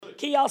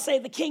Can y'all say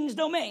the King's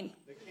Domain?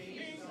 The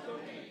King's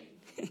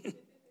Domain.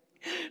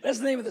 That's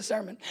the name of the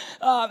sermon.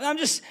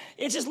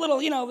 It's just little,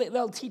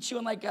 they'll teach you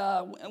in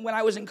when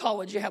I was in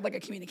college, you had like a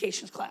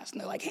communications class, and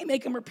they're like, hey,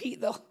 make them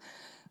repeat.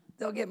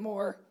 They'll get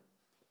more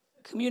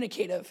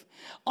communicative.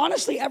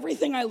 Honestly,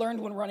 everything I learned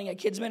when running a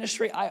kids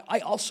ministry, I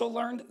also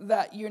learned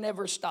that you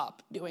never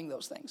stop doing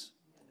those things.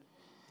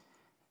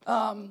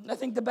 I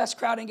think the best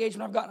crowd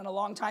engagement I've gotten in a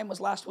long time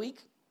was last week.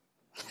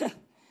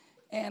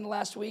 And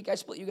last week, I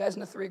split you guys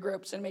into 3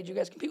 groups and made you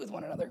guys compete with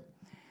one another.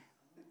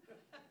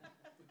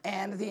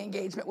 And the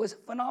engagement was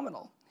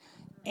phenomenal.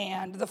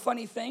 And the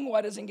funny thing, why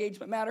does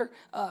engagement matter?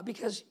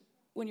 Because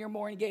when you're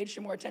more engaged,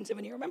 you're more attentive,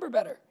 and you remember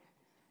better.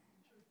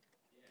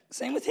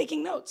 Same with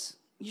taking notes.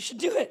 You should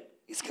do it.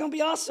 It's going to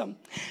be awesome.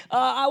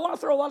 I want to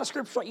throw a lot of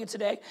scripture at you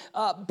today,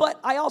 but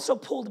I also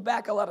pulled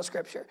back a lot of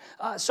scripture.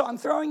 So I'm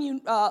throwing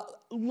you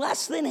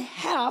less than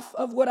half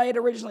of what I had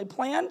originally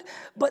planned,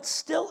 but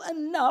still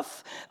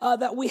enough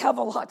that we have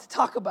a lot to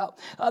talk about.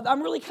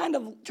 I'm really kind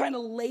of trying to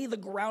lay the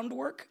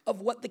groundwork of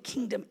what the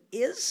kingdom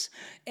is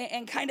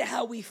and kind of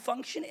how we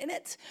function in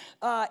it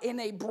in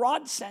a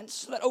broad sense,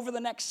 so that over the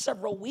next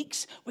several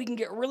weeks, we can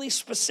get really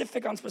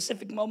specific on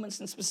specific moments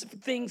and specific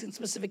things and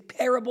specific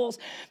parables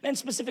and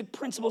specific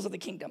principles of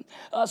the kingdom.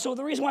 So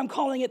the reason why I'm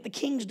calling it the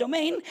King's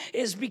Domain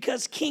is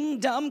because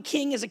kingdom,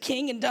 king is a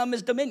king and dumb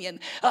is dominion.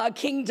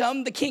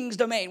 Kingdom, the King's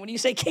Domain. When you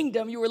say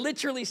kingdom, you were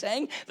literally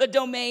saying the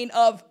domain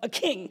of a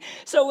king.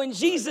 So when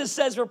Jesus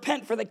says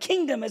repent for the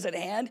kingdom is at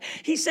hand,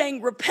 he's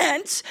saying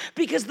repent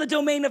because the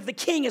domain of the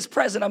king is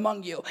present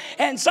among you.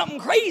 And something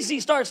crazy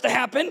starts to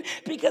happen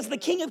because the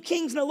King of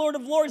Kings and the Lord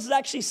of Lords has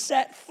actually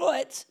set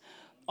foot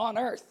on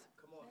earth.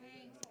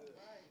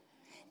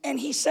 And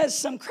he says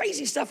some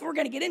crazy stuff. We're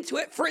going to get into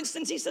it. For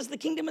instance, he says the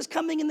kingdom is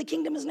coming and the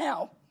kingdom is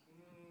now.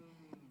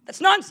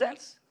 That's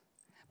nonsense.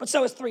 But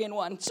so is 3 in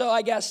 1. So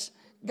I guess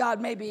God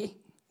maybe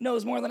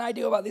knows more than I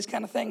do about these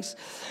kind of things.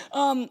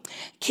 I want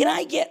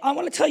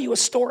to tell you a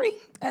story.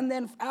 And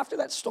then after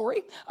that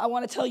story, I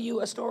want to tell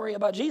you a story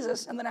about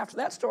Jesus. And then after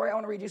that story, I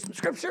want to read you some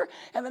scripture.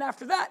 And then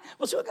after that,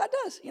 we'll see what God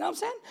does. You know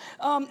what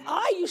I'm saying?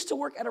 I used to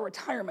work at a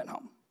retirement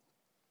home.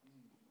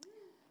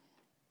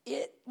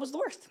 It was the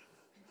worst.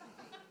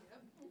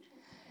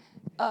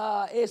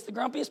 It's the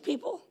grumpiest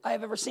people I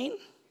have ever seen.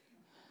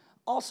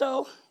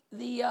 Also,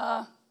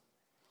 the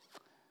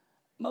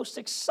most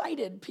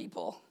excited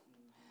people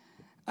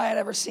I had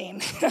ever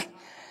seen.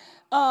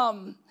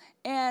 And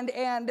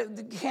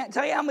can't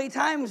tell you how many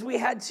times we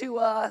had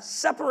to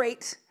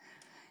separate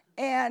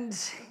and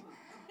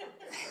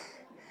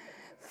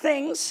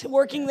things.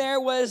 Working there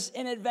was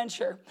an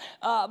adventure.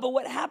 But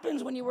what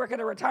happens when you work at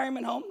a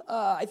retirement home,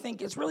 I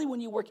think it's really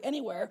when you work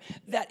anywhere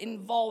that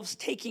involves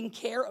taking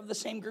care of the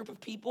same group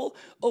of people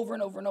over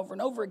and over and over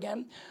and over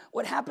again.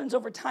 What happens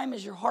over time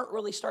is your heart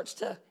really starts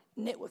to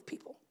knit with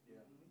people.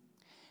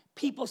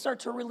 People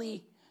start to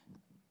really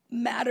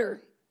matter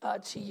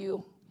to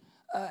you,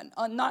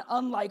 not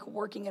unlike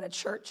working in a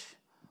church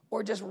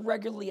or just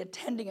regularly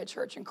attending a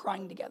church and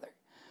crying together,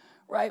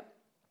 right?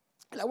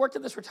 And I worked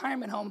at this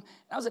retirement home,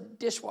 and I was a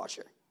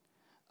dishwasher.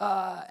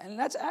 And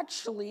that's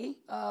actually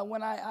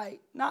when I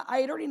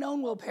had already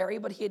known Will Perry,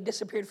 but he had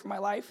disappeared from my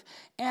life.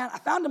 And I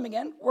found him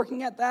again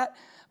working at that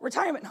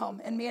retirement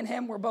home. And me and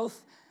him were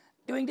both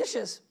doing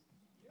dishes.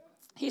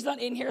 He's not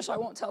in here, so I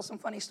won't tell some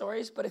funny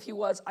stories. But if he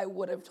was, I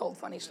would have told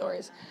funny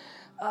stories.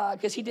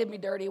 Because he did me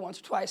dirty once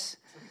or twice.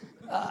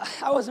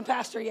 I wasn't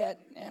pastor yet,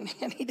 and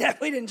he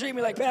definitely didn't treat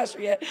me like pastor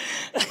yet.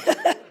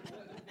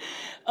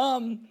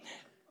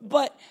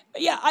 But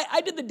yeah,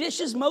 I did the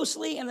dishes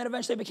mostly, and then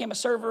eventually became a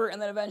server,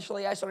 and then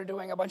eventually I started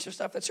doing a bunch of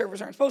stuff that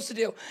servers aren't supposed to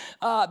do,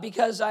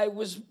 because I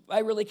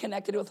really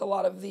connected with a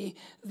lot of the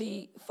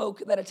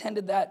folk that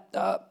attended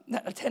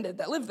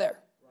that lived there,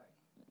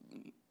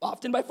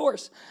 often by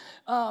force.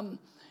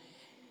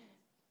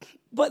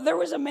 But there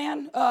was a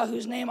man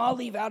whose name I'll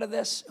leave out of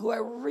this, who I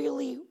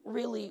really,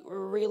 really,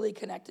 really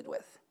connected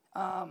with.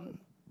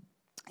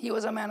 He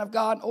was a man of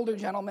God, older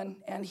gentleman,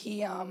 and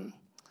he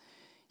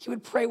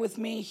would pray with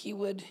me. He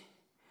would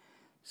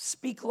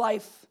speak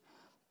life.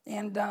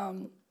 And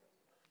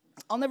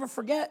I'll never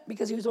forget,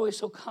 because he was always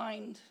so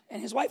kind.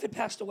 And his wife had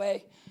passed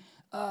away.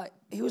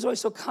 He was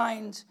always so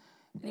kind.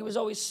 And he was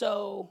always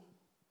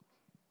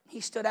he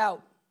stood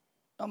out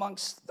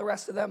amongst the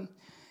rest of them.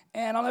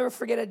 And I'll never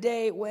forget a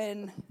day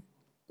when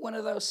one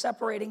of those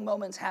separating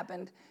moments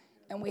happened.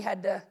 And we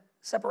had to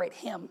separate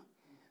him,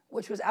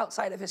 which was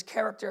outside of his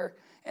character.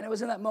 And it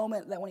was in that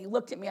moment that when he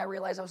looked at me, I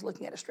realized I was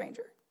looking at a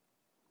stranger.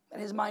 And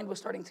his mind was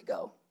starting to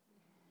go.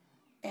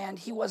 And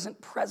he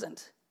wasn't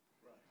present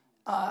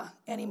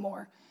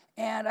anymore.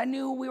 And I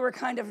knew we were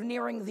kind of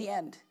nearing the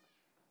end.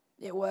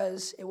 It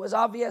was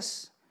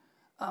obvious.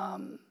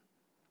 And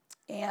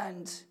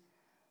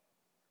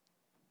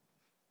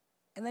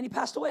then he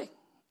passed away.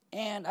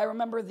 And I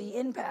remember the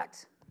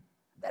impact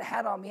that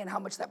had on me and how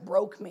much that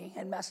broke me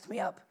and messed me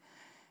up.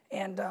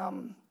 And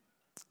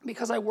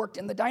because I worked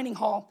in the dining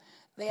hall,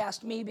 they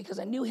asked me, because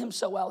I knew him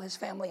so well, his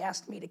family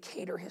asked me to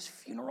cater his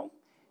funeral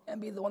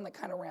and be the one that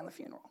kind of ran the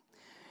funeral,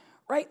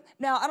 right?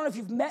 Now, I don't know if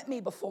you've met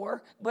me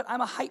before, but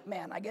I'm a hype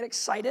man. I get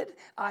excited.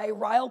 I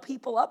rile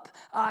people up.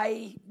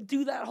 I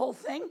do that whole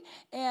thing.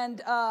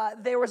 And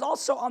there was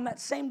also on that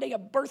same day a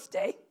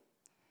birthday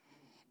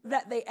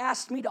that they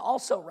asked me to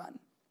also run.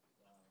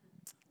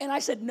 And I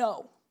said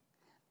no.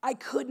 I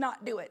could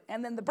not do it.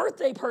 And then the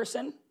birthday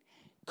person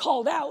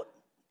called out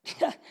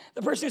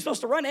the person who's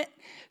supposed to run it.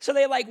 So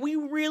they're like, we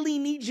really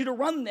need you to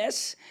run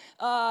this.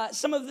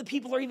 Some of the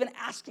people are even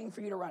asking for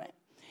you to run it.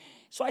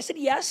 So I said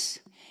yes.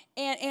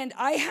 And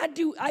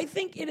I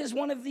think it was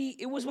one of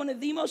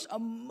the most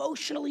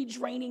emotionally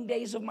draining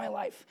days of my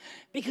life,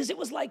 because it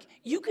was like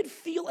you could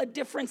feel a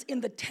difference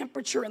in the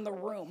temperature in the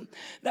room.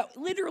 That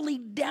literally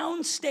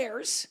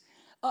downstairs,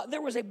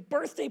 there was a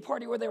birthday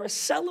party where they were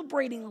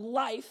celebrating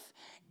life,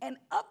 and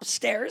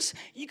upstairs,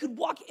 you could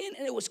walk in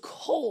and it was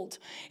cold.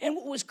 And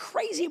what was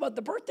crazy about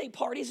the birthday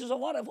parties, there's a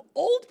lot of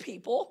old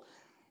people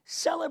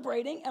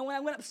celebrating, and when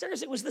I went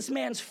upstairs, it was this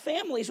man's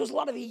family, so it was a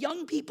lot of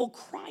young people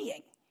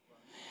crying.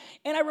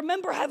 And I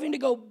remember having to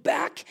go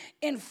back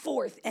and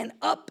forth and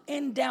up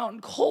and down,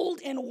 cold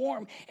and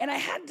warm. And I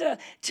had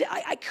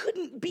I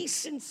couldn't be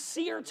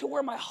sincere to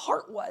where my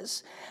heart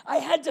was. I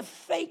had to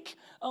fake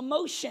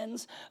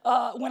emotions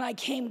when I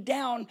came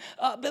down,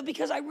 but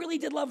because I really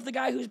did love the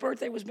guy whose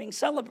birthday was being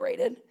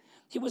celebrated.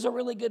 He was a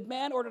really good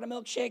man, ordered a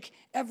milkshake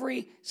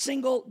every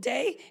single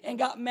day, and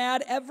got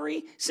mad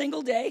every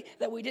single day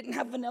that we didn't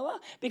have vanilla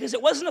because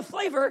it wasn't a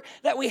flavor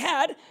that we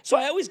had, so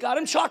I always got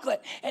him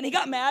chocolate. And he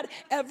got mad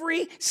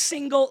every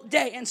single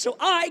day. And so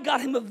I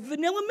got him a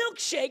vanilla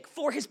milkshake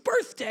for his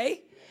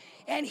birthday,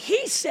 and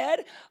he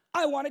said,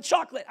 I wanted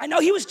chocolate. I know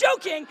he was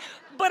joking,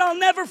 but I'll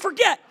never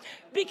forget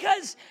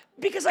because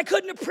I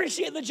couldn't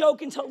appreciate the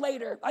joke until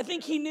later. I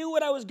think he knew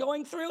what I was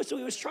going through, so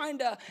he was trying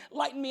to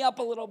lighten me up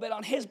a little bit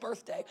on his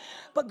birthday.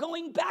 But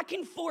going back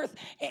and forth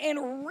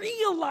and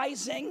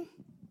realizing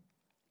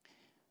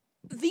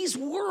these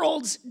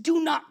worlds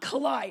do not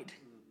collide.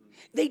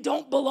 They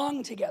don't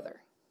belong together.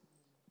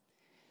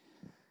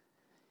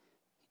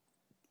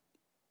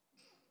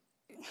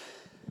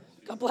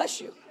 God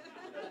bless you.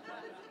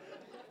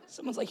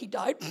 Someone's like, he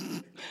died?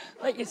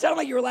 Like, it sounded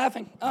like you were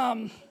laughing.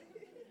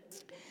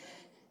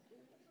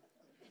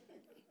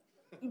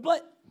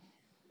 But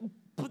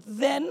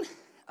then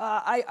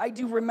I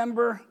do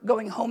remember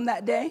going home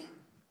that day.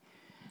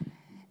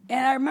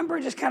 And I remember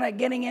just kind of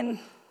getting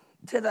into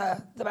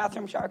the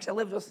bathroom shower, because I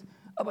lived with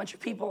a bunch of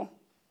people,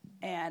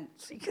 and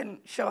so you couldn't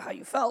show how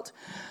you felt.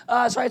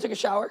 So I took a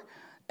shower,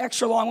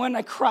 extra long one, and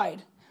I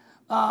cried.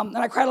 And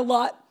I cried a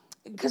lot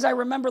because I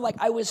remember, like,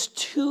 I was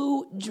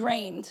too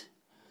drained.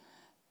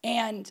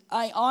 And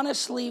I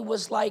honestly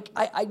was like,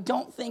 I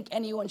don't think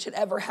anyone should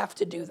ever have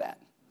to do that.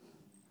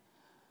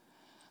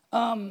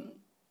 And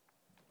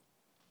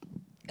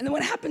then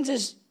what happens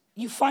is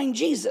you find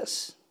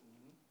Jesus,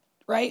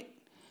 right?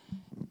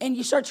 And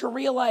you start to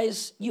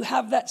realize you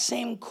have that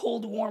same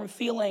cold, warm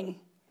feeling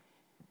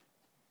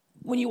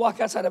when you walk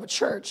outside of a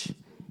church,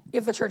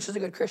 if the church is a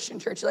good Christian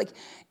church. Like,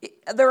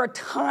 there are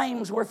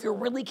times where if you're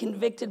really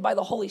convicted by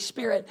the Holy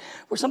Spirit,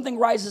 where something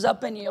rises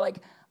up in you, you're like,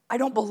 I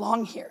don't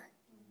belong here.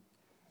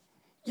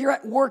 You're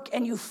at work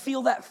and you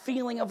feel that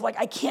feeling of like,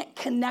 I can't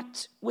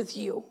connect with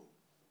you.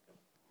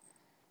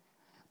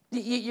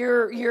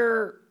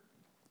 You're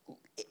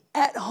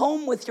at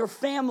home with your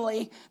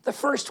family, the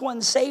first one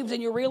saved,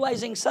 and you're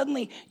realizing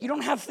suddenly you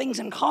don't have things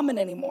in common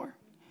anymore.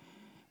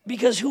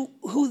 Because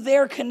who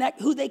they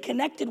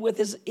connected with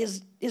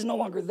is no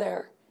longer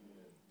there.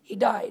 He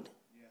died.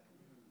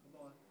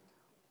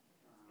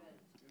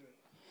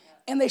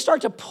 And they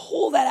start to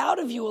pull that out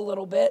of you a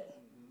little bit.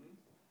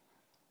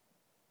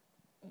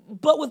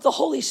 But with the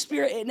Holy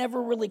Spirit, it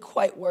never really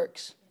quite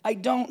works. I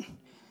don't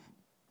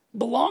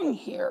belong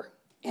here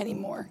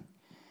anymore.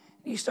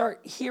 You start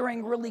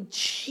hearing really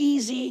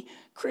cheesy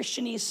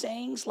Christianese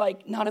sayings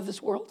like, not of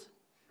this world.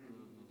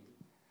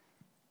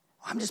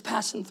 I'm just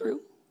passing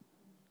through.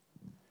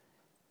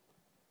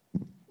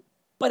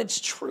 But it's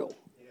true.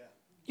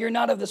 You're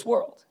not of this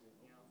world.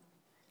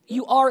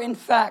 You are, in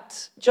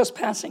fact, just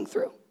passing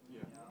through.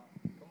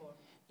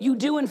 You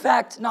do, in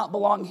fact, not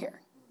belong here.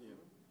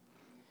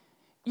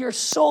 Your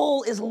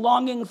soul is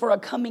longing for a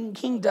coming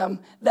kingdom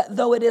that,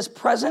 though it is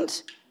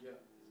present,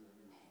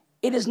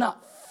 it is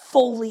not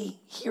fully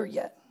here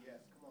yet.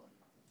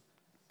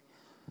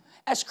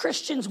 As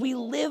Christians, we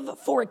live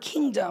for a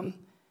kingdom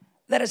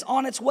that is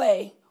on its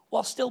way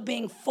while still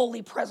being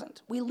fully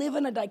present. We live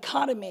in a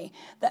dichotomy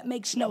that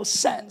makes no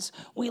sense.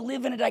 We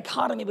live in a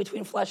dichotomy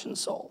between flesh and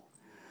soul,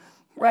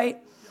 right?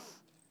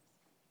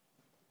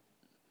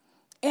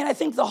 And I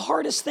think the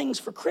hardest things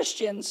for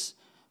Christians,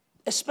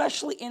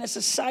 especially in a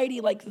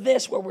society like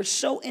this where we're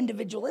so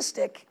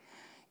individualistic,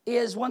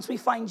 is once we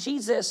find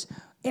Jesus,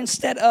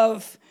 instead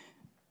of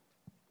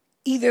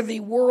either the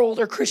world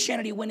or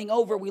Christianity winning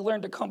over, we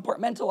learn to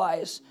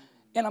compartmentalize.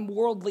 And I'm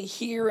worldly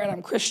here, and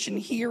I'm Christian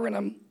here, and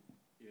I'm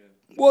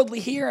worldly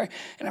here,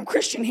 and I'm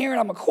Christian here, and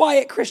I'm a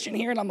quiet Christian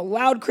here, and I'm a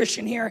loud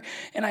Christian here,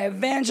 and I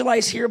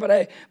evangelize here, but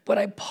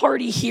I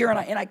party here, and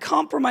I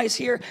compromise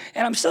here,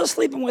 and I'm still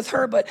sleeping with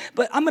her, but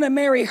I'm going to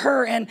marry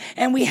her, and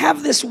we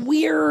have this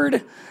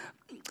weird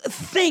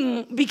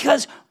thing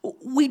because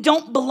we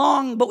don't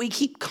belong, but we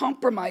keep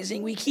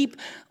compromising. We keep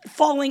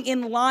falling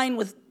in line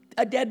with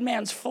a dead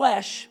man's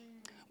flesh.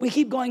 We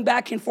keep going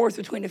back and forth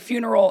between a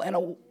funeral and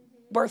a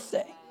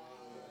birthday.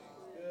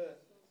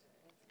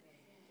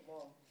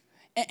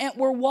 And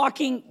we're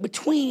walking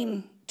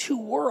between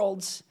two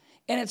worlds,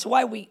 and it's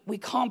why we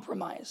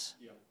compromise.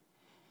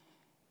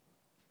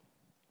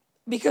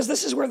 Because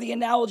this is where the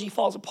analogy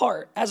falls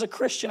apart. As a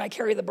Christian, I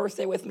carry the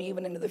birthday with me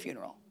even into the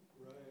funeral.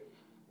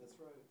 That's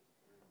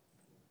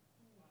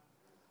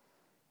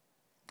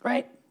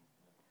right.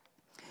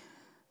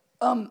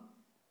 Right?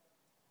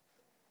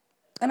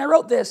 And I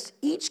wrote this: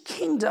 each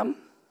kingdom,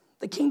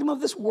 the kingdom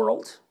of this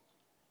world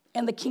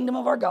and the kingdom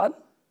of our God,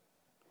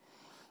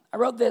 I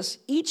wrote this: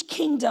 each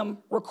kingdom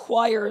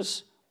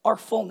requires our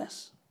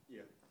fullness.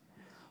 Yeah.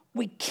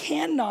 We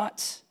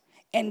cannot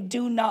and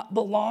do not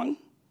belong,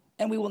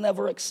 and we will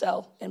never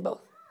excel in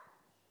both.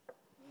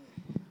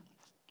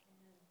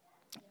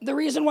 The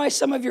reason why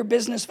some of your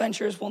business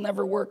ventures will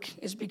never work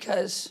is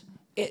because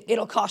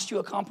it'll cost you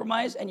a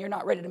compromise, and you're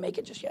not ready to make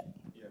it just yet.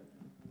 Yeah.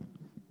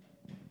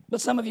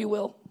 But some of you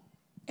will,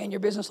 and your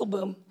business will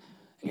boom,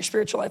 and your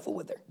spiritual life will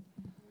wither.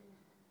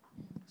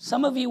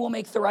 Some of you will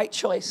make the right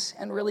choice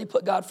and really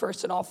put God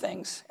first in all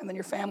things, and then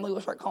your family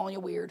will start calling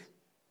you weird.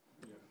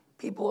 Yeah.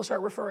 People will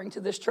start referring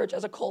to this church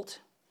as a cult,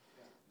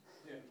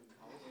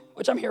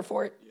 which I'm here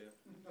for it.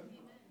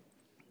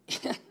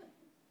 Yeah.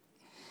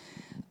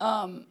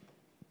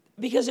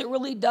 Because it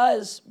really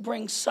does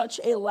bring such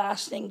a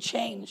lasting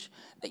change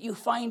that you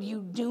find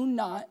you do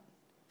not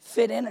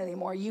fit in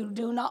anymore. You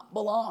do not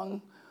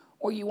belong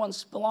where you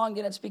once belonged,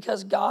 and it's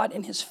because God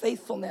in his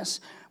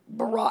faithfulness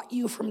brought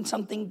you from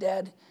something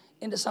dead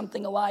into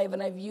something alive.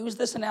 And I've used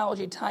this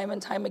analogy time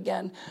and time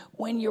again.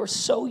 When you're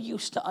so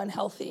used to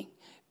unhealthy,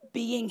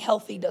 being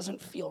healthy doesn't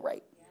feel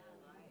right.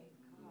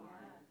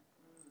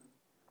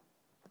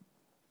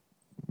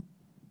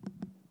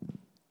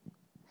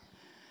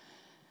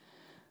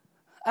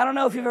 I don't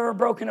know if you've ever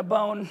broken a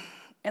bone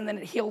and then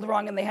it healed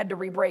wrong and they had to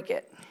re-break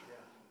it.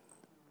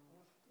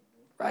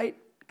 Right?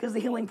 Because the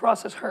healing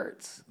process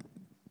hurts.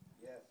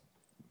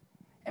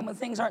 And when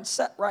things aren't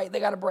set right, they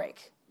got to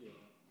break.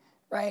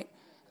 Right?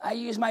 I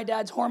use my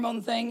dad's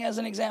hormone thing as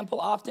an example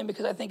often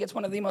because I think it's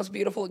one of the most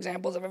beautiful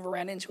examples I've ever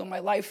ran into in my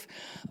life.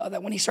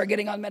 That when he started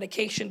getting on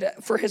medication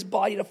for his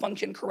body to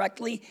function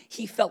correctly,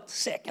 he felt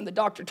sick. And the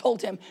doctor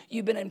told him,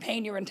 you've been in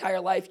pain your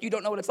entire life. You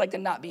don't know what it's like to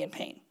not be in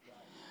pain.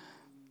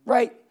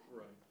 Right?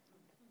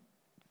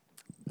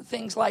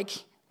 Things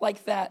like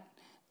that.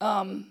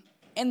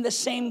 And the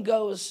same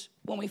goes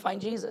when we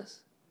find Jesus.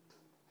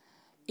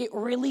 It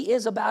really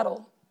is a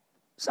battle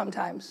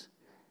sometimes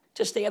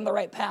to stay on the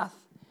right path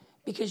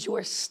because you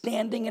are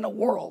standing in a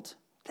world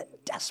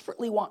that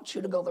desperately wants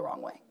you to go the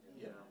wrong way.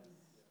 Yeah.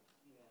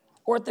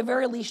 Or at the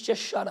very least, just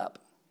shut up.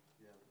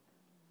 Yeah.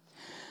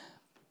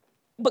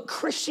 But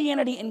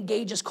Christianity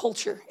engages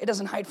culture. It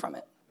doesn't hide from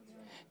it.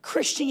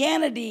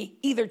 Christianity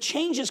either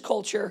changes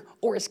culture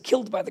or is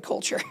killed by the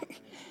culture.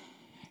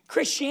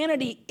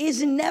 Christianity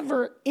is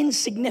never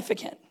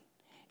insignificant.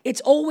 It's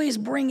always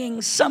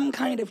bringing some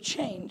kind of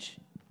change.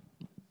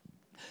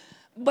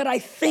 But I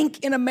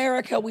think in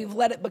America, we've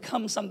let it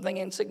become something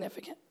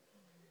insignificant.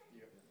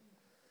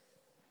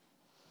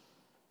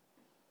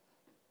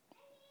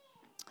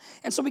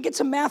 And so we get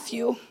to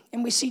Matthew,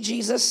 and we see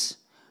Jesus.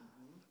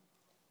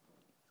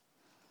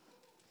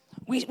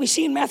 We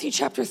see in Matthew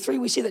chapter 3,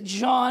 we see that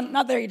John,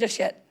 not there just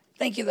yet.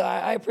 Thank you, though.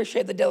 I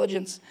appreciate the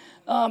diligence.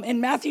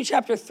 In Matthew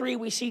chapter 3,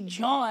 we see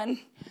John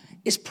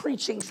is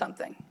preaching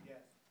something.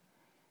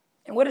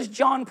 And what is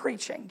John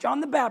preaching? John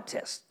the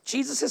Baptist,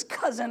 Jesus'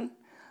 cousin,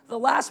 the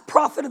last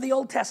prophet of the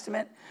Old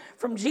Testament.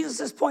 From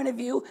Jesus' point of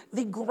view,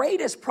 the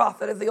greatest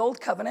prophet of the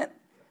Old Covenant,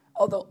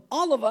 although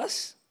all of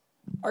us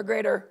are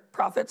greater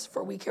prophets,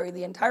 for we carry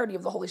the entirety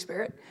of the Holy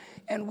Spirit,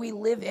 and we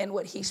live in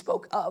what he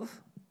spoke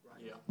of.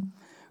 Yeah.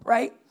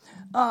 Right?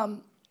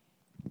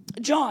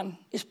 John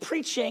is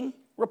preaching,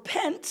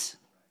 repent,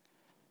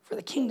 for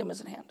the kingdom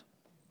is at hand.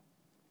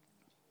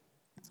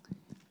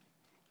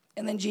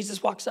 And then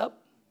Jesus walks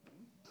up,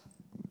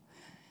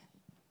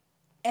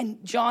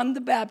 and John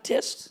the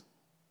Baptist,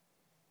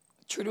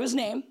 true to his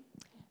name,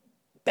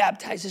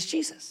 baptizes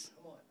Jesus.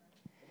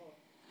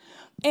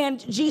 And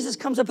Jesus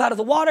comes up out of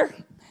the water,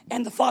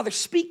 and the Father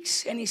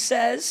speaks, and he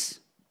says,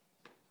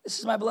 this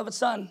is my beloved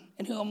Son,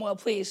 in whom I'm well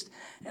pleased.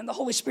 And the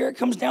Holy Spirit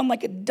comes down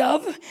like a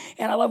dove,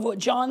 and I love what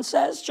John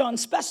says. John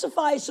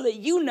specifies so that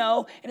you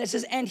know, and it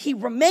says, and he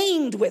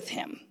remained with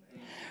him.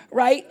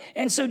 Right?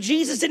 And so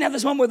Jesus didn't have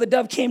this moment where the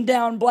dove came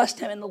down,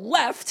 blessed him, and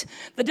left.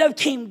 The dove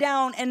came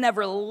down and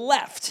never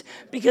left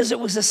because it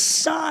was a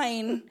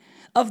sign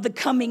of the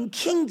coming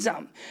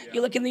kingdom.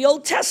 You look in the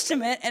Old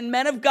Testament, and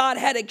men of God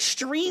had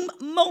extreme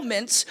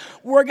moments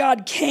where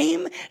God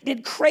came,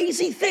 did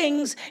crazy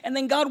things, and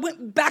then God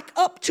went back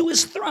up to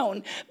his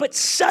throne. But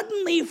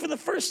suddenly, for the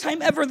first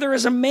time ever, there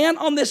is a man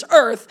on this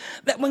earth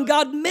that when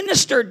God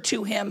ministered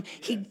to him,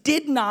 he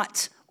did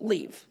not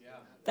leave.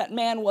 That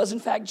man was, in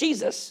fact,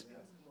 Jesus,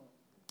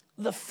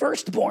 the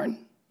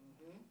firstborn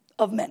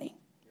of many.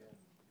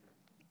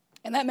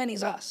 And that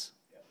many's us.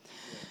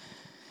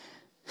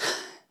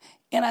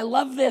 And I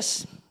love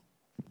this,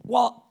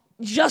 while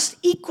just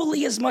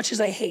equally as much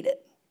as I hate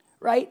it,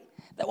 right?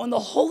 That when the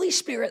Holy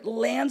Spirit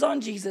lands on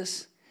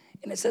Jesus,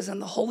 and it says,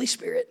 and the Holy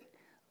Spirit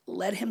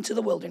led him to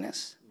the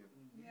wilderness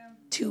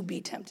to be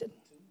tempted.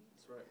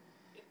 That's right.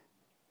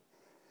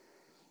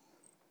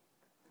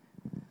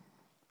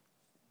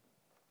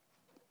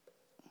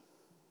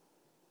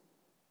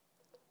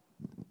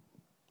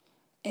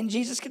 And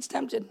Jesus gets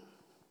tempted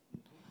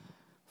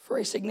for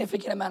a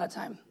significant amount of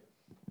time.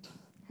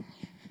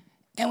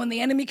 And when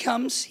the enemy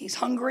comes, he's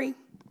hungry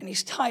and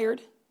he's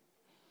tired.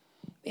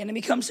 The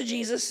enemy comes to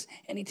Jesus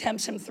and he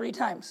tempts him 3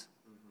 times.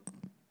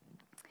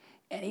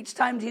 And each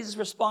time Jesus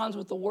responds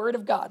with the word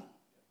of God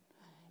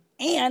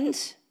and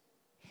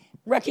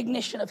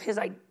recognition of his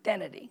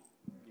identity.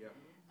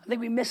 I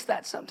think we miss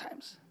that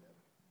sometimes.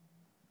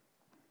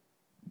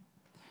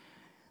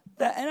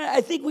 And I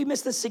think we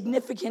miss the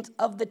significance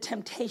of the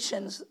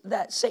temptations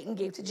that Satan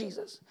gave to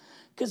Jesus.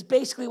 Because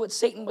basically what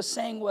Satan was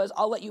saying was,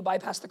 I'll let you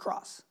bypass the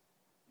cross.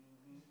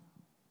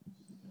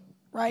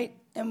 Right?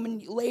 And when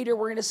later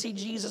we're going to see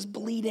Jesus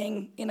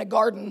bleeding in a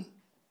garden,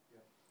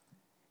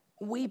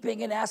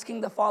 weeping and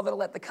asking the Father to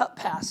let the cup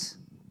pass.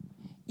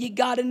 You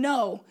got to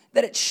know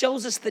that it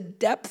shows us the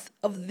depth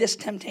of this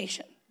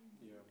temptation.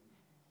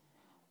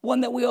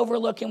 One that we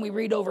overlook and we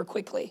read over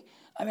quickly.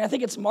 I mean, I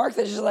think it's Mark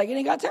that's just like, and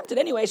he got tempted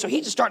anyway, so he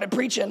just started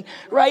preaching,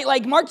 right?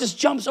 Like Mark just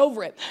jumps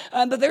over it.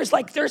 But there's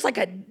like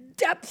a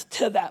depth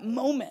to that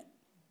moment.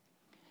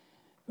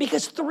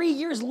 Because 3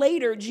 years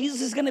later, Jesus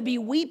is going to be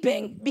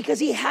weeping because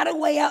he had a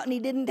way out and he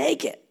didn't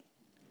take it.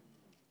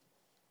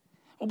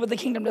 Well, but the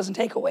kingdom doesn't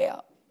take a way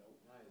out.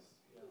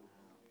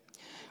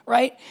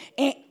 Right?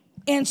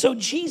 And so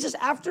Jesus,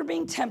 after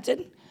being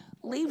tempted,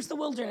 leaves the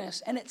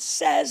wilderness. And it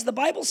says, the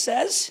Bible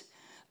says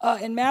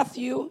in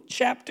Matthew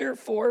chapter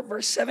 4,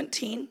 verse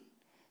 17,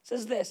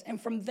 says this, and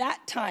from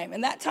that time,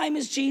 and that time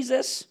is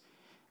Jesus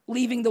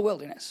leaving the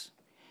wilderness.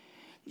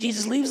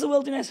 Jesus leaves the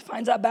wilderness,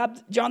 finds out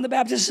John the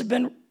Baptist has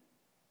been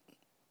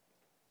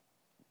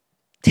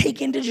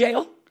taken to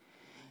jail.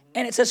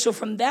 And it says, so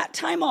from that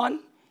time on,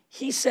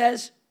 he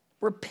says,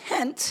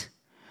 repent,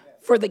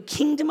 for the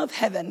kingdom of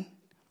heaven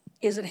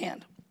is at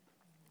hand.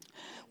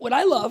 What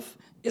I love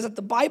is that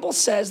the Bible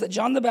says that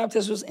John the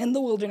Baptist was in the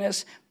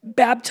wilderness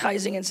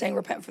baptizing and saying,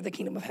 repent, for the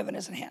kingdom of heaven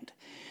is at hand.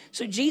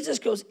 So Jesus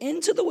goes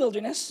into the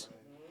wilderness,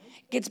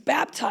 gets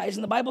baptized,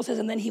 and the Bible says,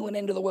 and then he went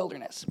into the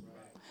wilderness.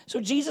 So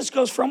Jesus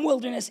goes from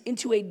wilderness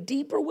into a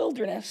deeper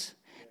wilderness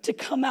to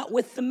come out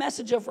with the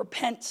message of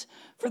repent,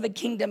 for the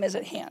kingdom is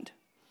at hand.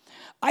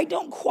 I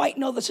don't quite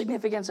know the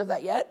significance of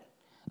that yet,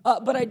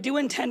 but I do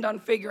intend on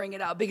figuring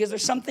it out because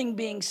there's something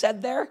being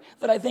said there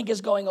that I think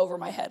is going over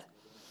my head.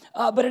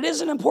 But it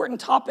is an important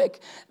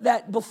topic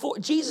that before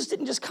Jesus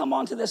didn't just come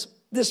onto this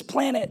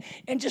planet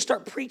and just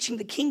start preaching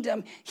the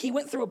kingdom. He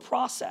went through a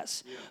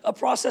process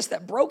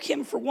that broke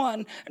him for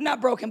one, not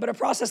broke him, but a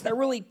process that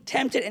really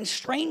tempted and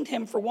strained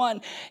him for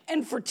one.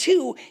 And for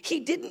two,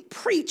 he didn't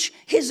preach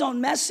his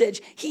own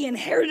message. He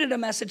inherited a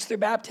message through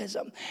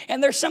baptism.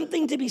 And there's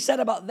something to be said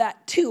about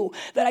that too,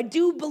 that I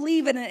do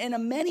believe in a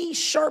many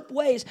sharp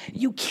ways.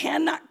 You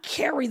cannot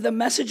carry the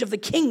message of the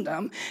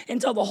kingdom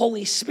until the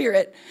Holy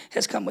Spirit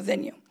has come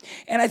within you.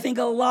 And I think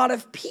a lot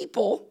of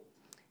people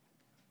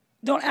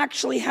don't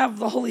actually have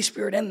the Holy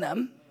Spirit in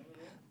them.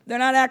 They're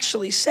not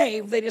actually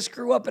saved. They just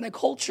grew up in a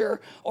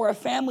culture or a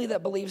family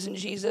that believes in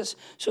Jesus,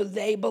 so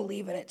they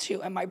believe in it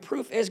too. And my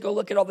proof is, go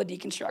look at all the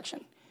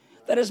deconstruction.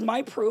 That is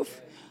my proof.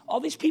 All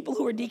these people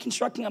who are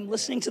deconstructing, I'm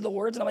listening to the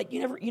words, and I'm like,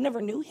 you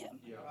never knew him.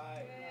 Yeah.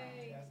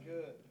 That's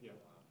good. Yeah.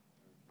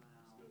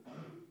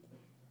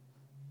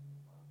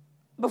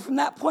 But from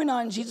that point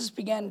on, Jesus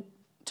began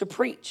to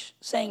preach,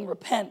 saying,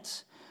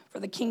 repent, for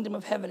the kingdom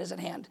of heaven is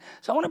at hand.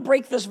 So I want to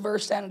break this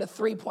verse down into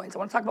 3 points. I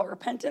want to talk about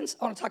repentance,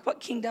 I want to talk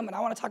about kingdom, and I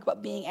want to talk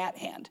about being at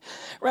hand,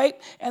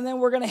 right? And then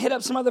we're going to hit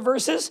up some other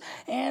verses,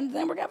 and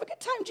then we're going to have a good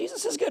time.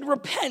 Jesus is good.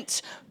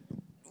 Repent.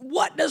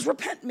 What does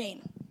repent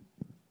mean?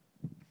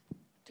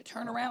 To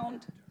turn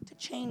around, to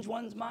change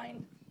one's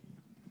mind.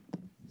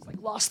 It's like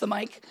lost the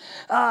mic.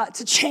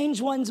 To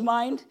change one's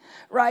mind,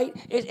 right?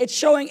 It's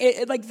showing,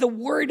 like the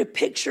word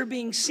picture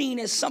being seen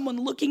is someone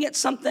looking at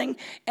something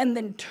and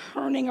then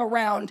turning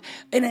around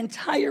an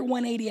entire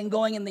 180 and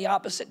going in the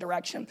opposite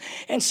direction.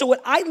 And so what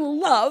I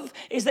love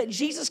is that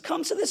Jesus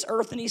comes to this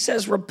earth and he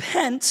says,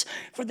 repent,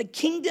 for the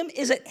kingdom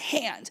is at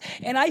hand.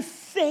 And I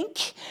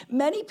think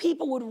many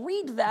people would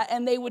read that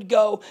and they would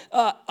go,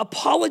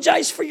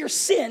 apologize for your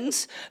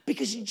sins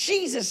because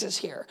Jesus is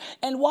here.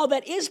 And while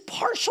that is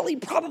partially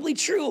probably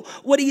true,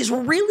 what he's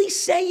really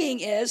saying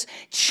is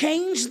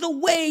change the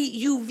way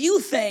you view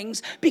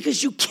things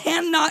because you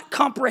cannot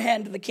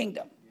comprehend the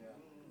kingdom.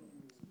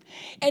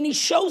 And he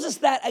shows us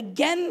that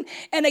again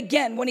and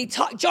again when he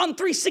talks, John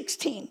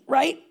 3:16,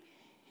 right?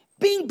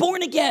 Being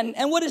born again.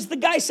 And what does the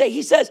guy say?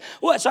 He says,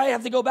 what, so I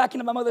have to go back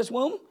into my mother's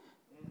womb?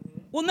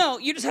 Well, no,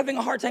 you're just having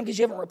a hard time because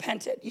you haven't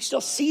repented. You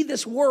still see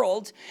this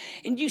world,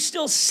 and you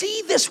still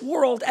see this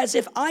world as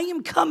if I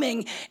am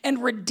coming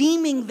and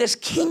redeeming this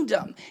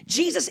kingdom.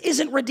 Jesus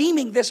isn't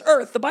redeeming this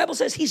earth. The Bible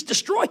says he's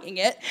destroying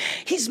it.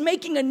 He's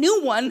making a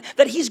new one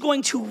that he's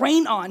going to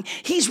reign on.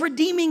 He's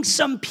redeeming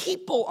some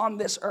people on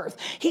this earth.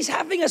 He's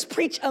having us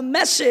preach a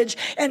message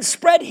and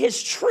spread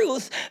his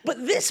truth, but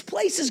this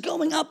place is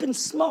going up in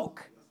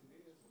smoke.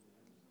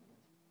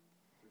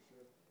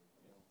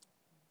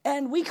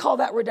 And we call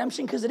that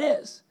redemption because it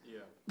is.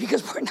 Yeah.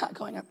 Because we're not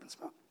going up in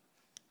smoke.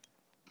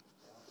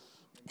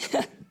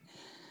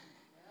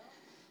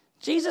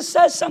 Jesus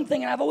says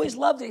something, and I've always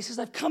loved it. He says,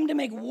 I've come to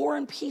make war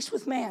and peace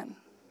with man.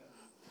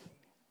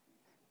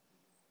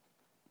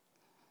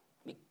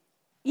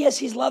 Yes,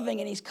 he's loving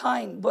and he's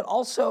kind, but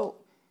also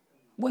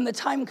when the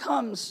time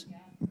comes,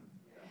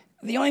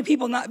 the only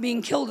people not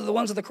being killed are the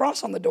ones with the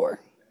cross on the door.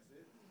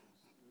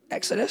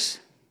 Exodus.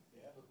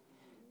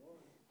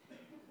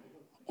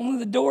 Only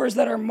the doors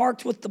that are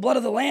marked with the blood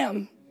of the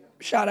Lamb,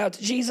 shout out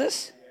to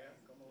Jesus.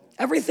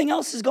 Everything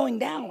else is going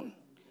down.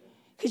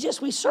 Because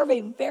yes, we serve a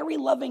very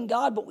loving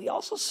God, but we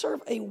also serve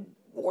a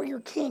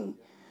warrior king.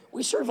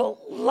 We serve a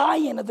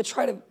lion of the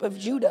tribe of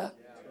Judah.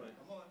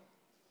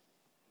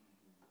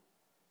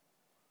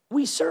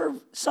 We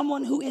serve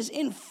someone who is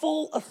in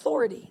full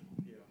authority.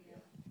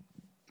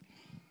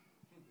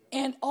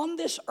 And on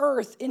this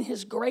earth, in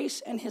his grace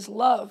and his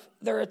love,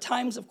 there are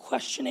times of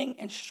questioning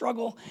and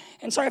struggle.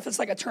 And sorry if it's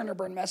like a turn or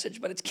burn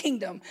message, but it's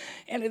kingdom.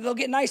 And they'll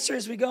get nicer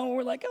as we go. And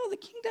we're like, oh, the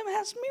kingdom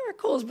has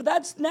miracles. But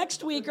that's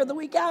next week or the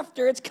week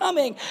after. It's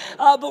coming.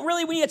 But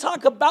really, we need to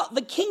talk about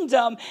the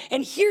kingdom.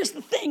 And here's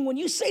the thing. When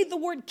you say the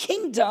word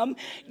kingdom,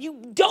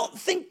 you don't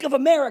think of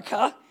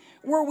America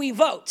where we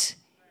vote.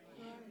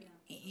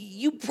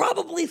 You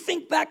probably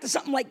think back to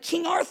something like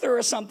King Arthur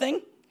or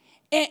something.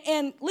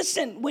 And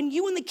listen, when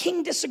you and the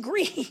king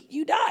disagree,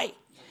 you die.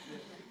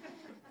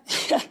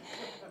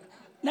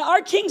 Now,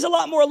 our king's a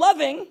lot more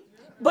loving,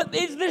 but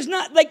there's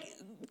not, like,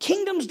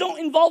 kingdoms don't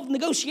involve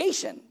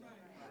negotiation.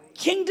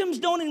 Kingdoms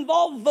don't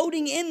involve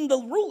voting in the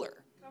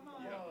ruler.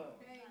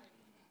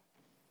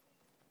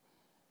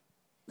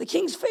 The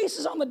king's face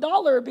is on the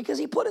dollar because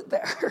he put it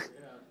there.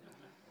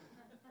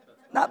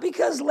 Not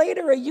because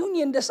later a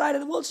union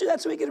decided, well, let's do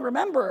that so we can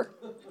remember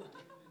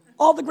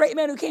all the great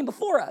men who came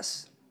before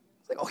us.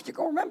 Like, oh, you're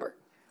going to remember.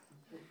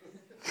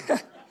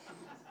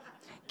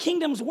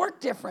 Kingdoms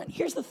work different.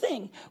 Here's the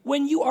thing.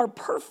 When you are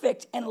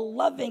perfect and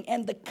loving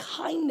and the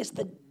kindness,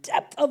 the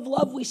depth of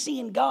love we see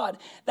in God,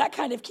 that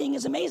kind of king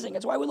is amazing.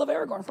 That's why we love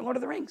Aragorn from Lord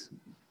of the Rings.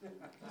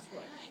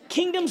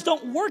 Kingdoms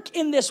don't work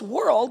in this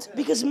world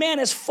because man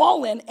has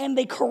fallen and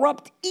they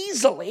corrupt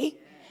easily.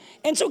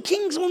 And so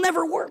kings will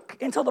never work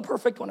until the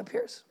perfect one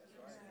appears.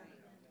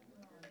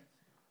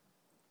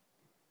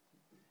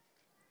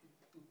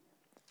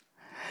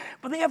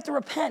 But they have to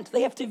repent.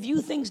 They have to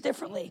view things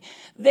differently.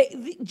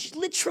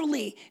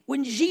 Literally,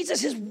 when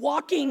Jesus is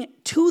walking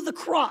to the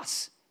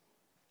cross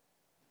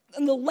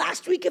in the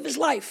last week of his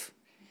life,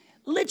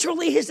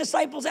 literally his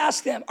disciples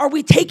ask them, are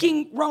we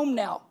taking Rome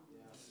now?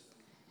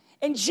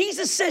 And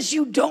Jesus says,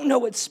 you don't know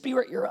what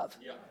spirit you're of.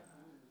 Yeah.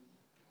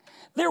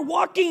 They're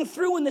walking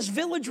through and this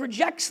village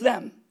rejects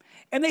them.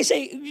 And they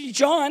say,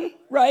 John,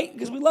 right?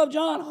 Because we love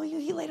John. Oh,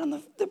 he laid on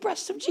the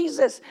breast of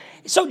Jesus.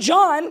 So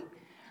John,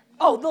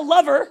 oh, the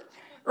lover,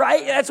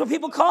 right? That's what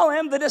people call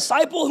him, the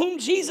disciple whom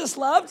Jesus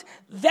loved.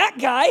 That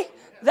guy,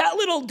 that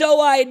little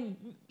doe-eyed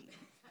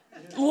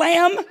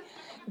lamb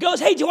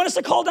goes, hey, do you want us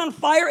to call down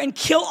fire and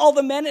kill all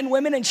the men and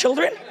women and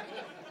children?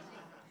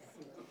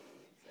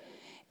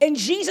 And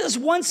Jesus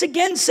once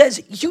again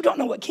says, you don't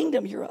know what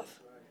kingdom you're of.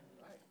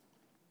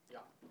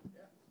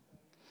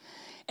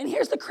 And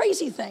here's the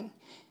crazy thing.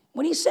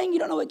 When he's saying you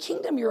don't know what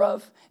kingdom you're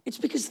of, it's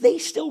because they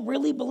still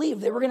really believe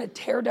they were going to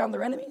tear down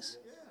their enemies.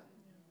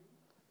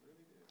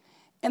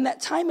 And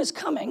that time is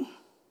coming.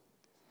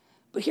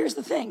 But here's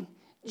the thing.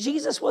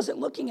 Jesus wasn't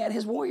looking at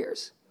his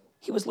warriors.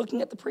 He was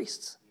looking at the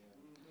priests.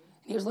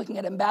 He was looking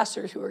at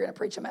ambassadors who were going to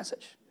preach a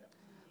message.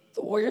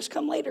 The warriors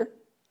come later.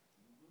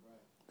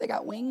 They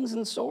got wings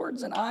and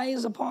swords and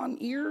eyes upon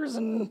ears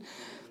and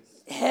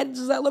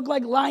heads that look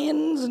like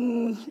lions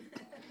and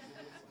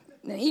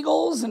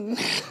eagles and,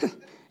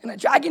 and a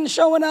dragon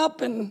showing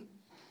up. And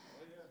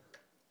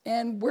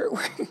we're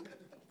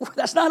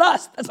that's not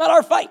us. That's not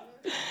our fight.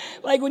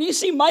 Like when you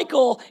see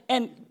Michael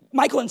and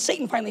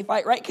Satan finally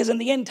fight, right? Because in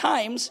the end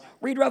times,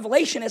 read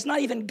Revelation, it's not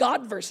even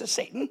God versus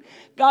Satan.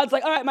 God's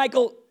like, all right,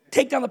 Michael,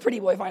 take down the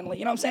pretty boy finally.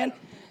 You know what I'm saying?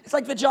 It's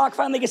like the jock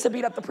finally gets to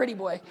beat up the pretty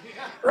boy,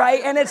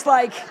 right? And it's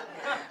like,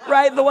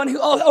 right, the one who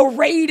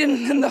arrayed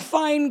in the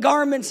fine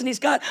garments, and he's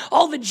got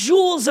all the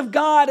jewels of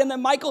God. And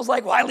then Michael's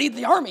like, well, I lead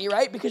the army,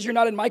 right? Because you're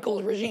not in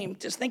Michael's regime.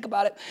 Just think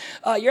about it.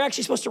 You're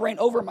actually supposed to reign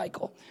over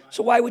Michael.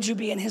 So why would you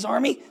be in his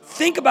army?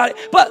 Think about it.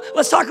 But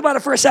let's talk about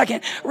it for a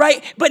second,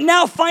 right? But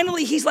now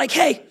finally he's like,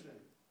 hey,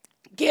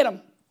 get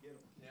him.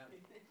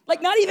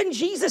 Like not even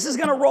Jesus is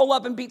going to roll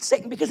up and beat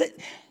Satan because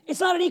it's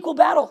not an equal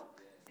battle.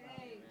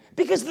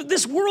 Because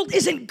this world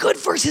isn't good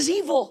versus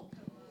evil.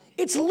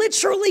 It's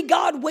literally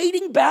God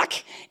waiting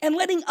back and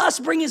letting us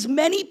bring as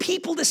many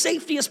people to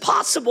safety as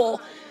possible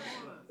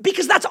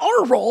because that's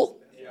our role.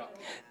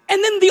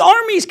 And then the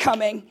army's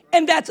coming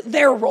and that's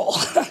their role.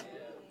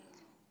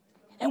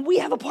 And we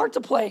have a part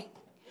to play.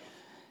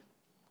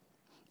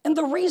 And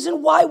the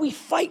reason why we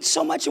fight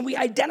so much and we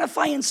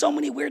identify in so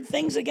many weird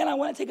things, again, I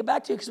want to take it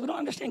back to you because we don't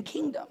understand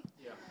kingdom.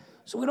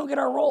 So we don't get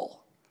our role.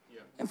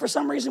 And for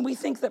some reason, we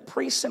think that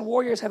priests and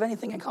warriors have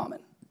anything in common.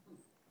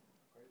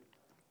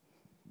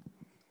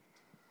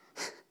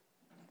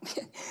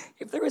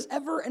 If there was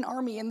ever an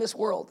army in this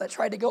world that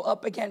tried to go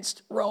up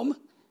against Rome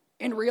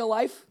in real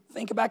life,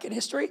 think back in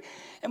history,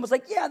 and was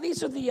like, yeah,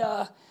 these are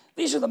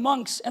the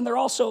monks, and they're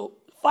also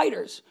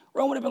fighters.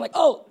 Rome would have been like,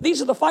 oh,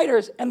 these are the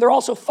fighters, and they're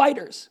also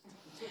fighters.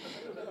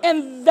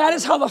 And that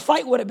is how the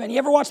fight would have been. You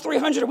ever watch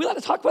 300? Are we allowed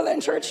to talk about that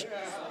in church?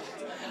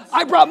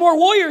 I brought more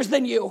warriors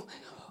than you.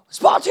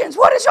 Spartans,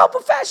 what is your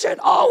profession?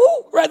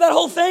 Oh, right, that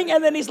whole thing.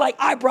 And then he's like,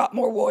 I brought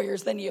more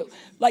warriors than you.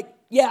 Like,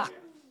 yeah,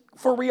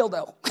 for real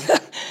though.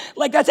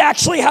 Like that's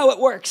actually how it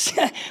works.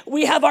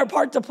 We have our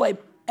part to play.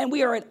 And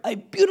we are a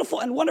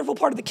beautiful and wonderful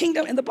part of the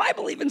kingdom. And the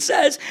Bible even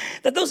says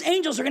that those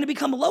angels are going to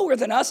become lower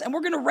than us and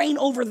we're going to reign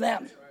over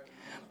them.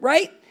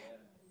 Right?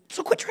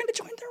 So quit trying to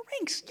join their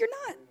ranks. You're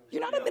not.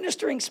 You're not a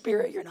ministering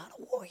spirit. You're not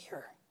a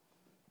warrior.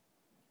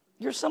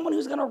 You're someone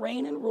who's going to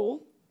reign and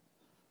rule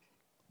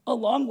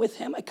along with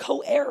him, a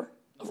co-heir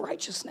of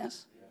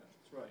righteousness.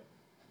 That's right.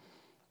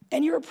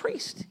 And you're a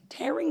priest,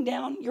 tearing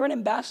down. You're an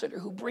ambassador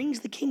who brings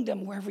the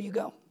kingdom wherever you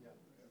go.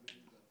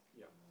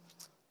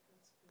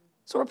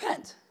 So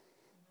repent.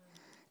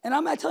 And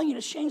I'm not telling you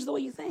to change the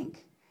way you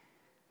think.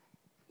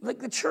 Like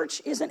the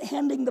church isn't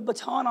handing the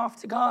baton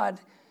off to God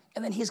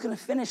and then he's going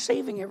to finish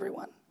saving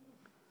everyone.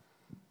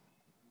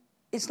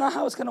 It's not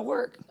how it's going to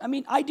work. I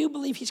mean, I do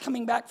believe he's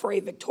coming back for a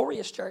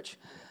victorious church.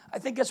 I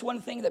think that's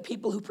one thing that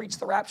people who preach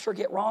the rapture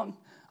get wrong.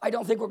 I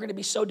don't think we're going to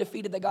be so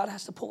defeated that God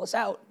has to pull us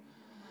out.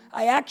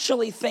 I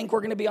actually think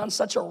we're going to be on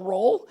such a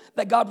roll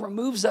that God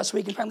removes us so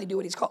he can finally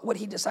do what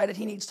he decided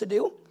he needs to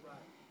do.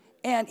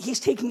 And he's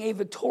taking a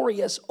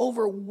victorious,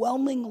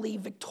 overwhelmingly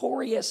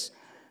victorious,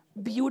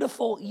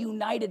 beautiful,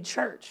 united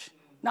church.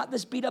 Not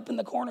this beat up in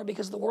the corner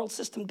because the world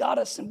system got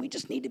us and we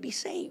just need to be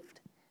saved.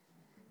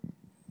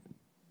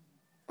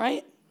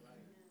 Right?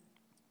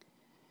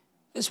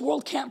 This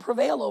world can't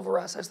prevail over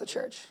us as the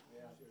church.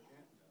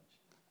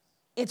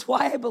 It's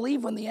why I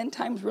believe when the end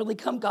times really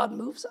come, God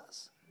moves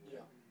us.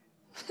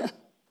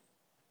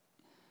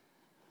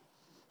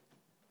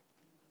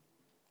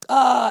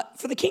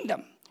 For the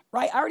kingdom,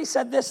 right? I already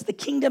said this. The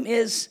kingdom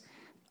is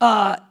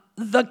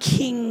the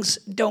king's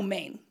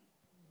domain,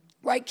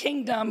 right?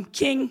 Kingdom,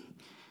 king,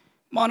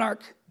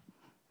 monarch,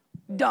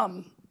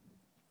 dumb,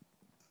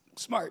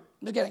 smart.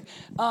 Just kidding.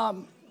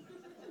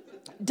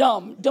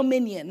 Dumb,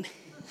 dominion,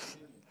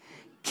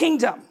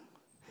 kingdom.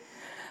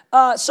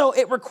 So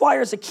it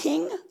requires a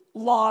king,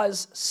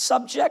 laws,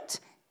 subjects,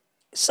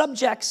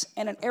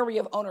 and an area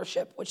of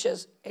ownership, which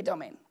is a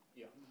domain.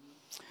 Yeah.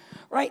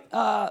 Right?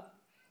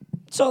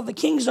 So the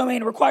king's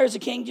domain requires a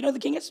king. Do you know who the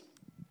king is?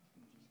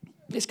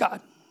 It's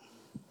God.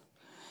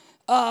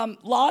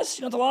 Laws,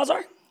 you know what the laws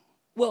are?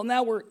 Well,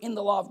 now we're in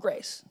the law of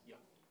grace. Yeah.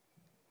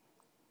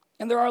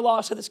 And there are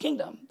laws to this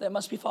kingdom that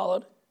must be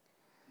followed,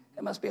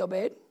 that must be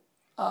obeyed.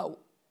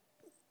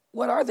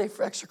 What are they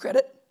for extra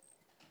credit?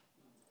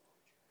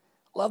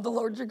 Love the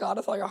Lord your God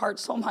with all your heart,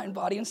 soul, mind,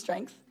 body, and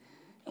strength,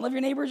 and love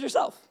your neighbor as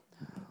yourself.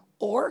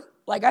 Or,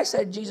 like I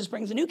said, Jesus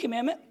brings a new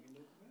commandment,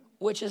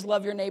 which is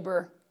love your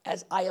neighbor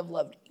as I have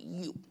loved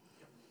you.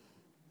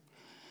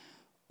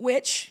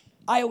 Which,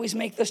 I always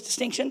make this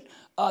distinction.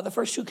 The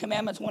first two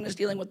commandments, one is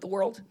dealing with the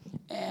world,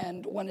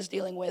 and one is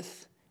dealing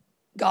with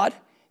God.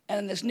 And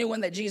then this new one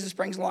that Jesus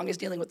brings along is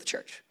dealing with the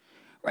church.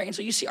 Right? And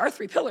so you see our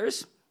three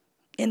pillars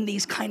in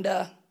these kind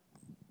of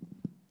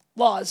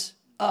laws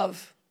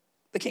of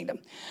the kingdom.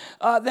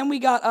 Then we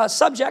got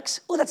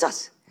subjects. Oh, that's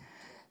us.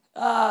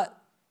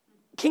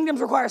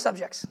 Kingdoms require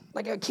subjects.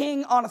 Like a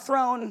king on a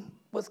throne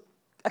with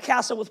a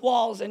castle with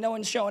walls and no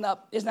one's showing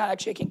up is not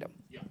actually a kingdom.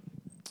 Yeah.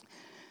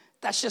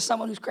 That's just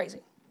someone who's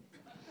crazy.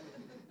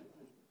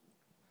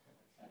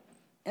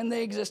 And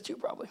they exist too,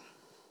 probably.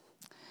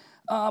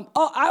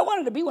 I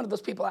wanted to be one of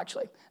those people,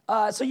 actually.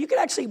 So you could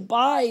actually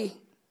buy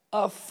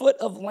a foot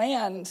of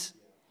land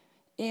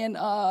in,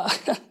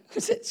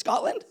 is it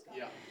Scotland?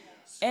 Yeah.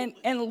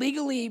 And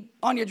legally,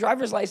 on your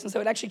driver's license, they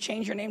would actually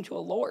change your name to a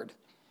lord.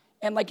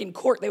 And like in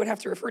court, they would have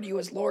to refer to you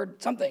as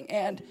Lord something.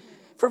 And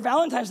for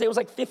Valentine's Day, it was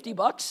like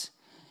 $50.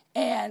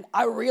 And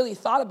I really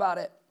thought about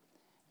it.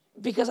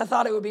 because I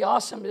thought it would be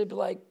awesome to be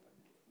like,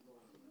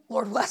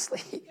 Lord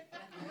Wesley.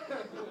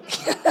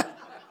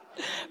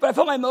 But I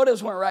felt my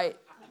motives weren't right.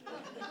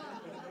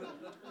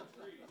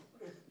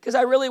 Because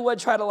I really would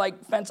try to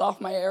like fence off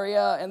my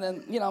area and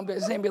then,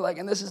 be like,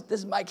 and this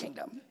is my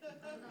kingdom.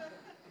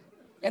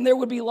 And there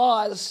would be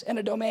laws and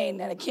a domain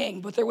and a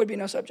king, but there would be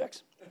no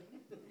subjects.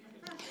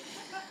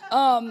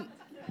 And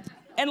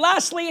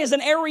lastly is an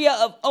area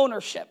of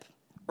ownership,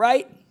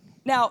 right?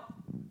 Now,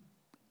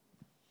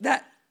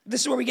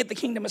 this is where we get the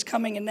kingdom is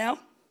coming and now.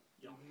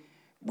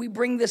 We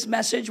bring this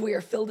message. We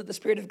are filled with the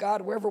Spirit of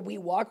God. Wherever we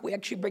walk, we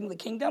actually bring the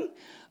kingdom.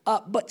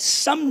 But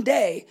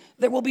someday,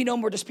 there will be no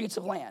more disputes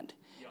of land.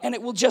 And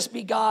it will just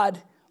be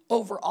God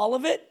over all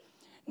of it.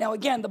 Now,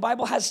 again, the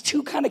Bible has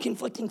two kind of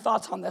conflicting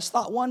thoughts on this.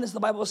 Thought one is the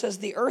Bible says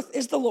the earth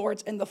is the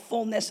Lord's and the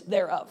fullness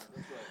thereof.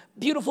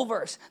 Beautiful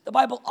verse. The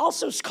Bible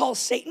also calls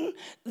Satan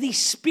the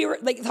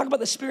spirit. They talk about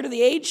the spirit of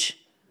the age,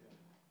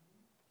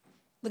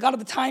 the God of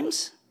the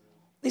times,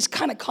 this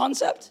kind of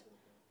concept.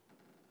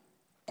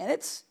 And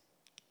it's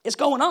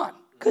going on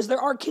because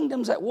there are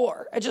kingdoms at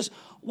war.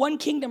 One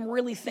kingdom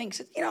really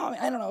thinks, I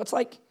don't know. It's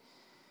like,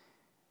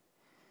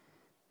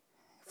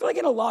 I feel like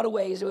in a lot of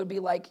ways it would be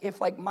like if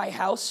like my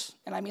house,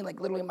 and I mean like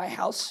literally my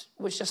house,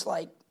 was just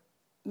like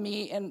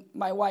me and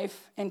my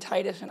wife and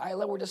Titus and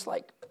Isla were just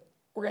like,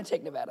 we're going to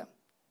take Nevada.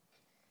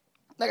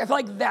 Like I feel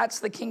like that's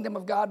the kingdom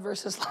of God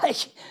versus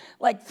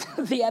like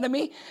the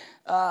enemy.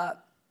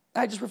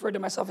 I just referred to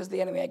myself as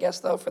the enemy, I guess,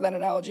 though, for that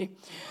analogy.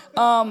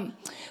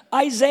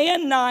 Isaiah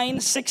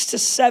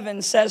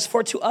 9:6-7 says,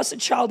 "For to us a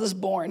child is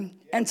born,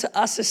 and to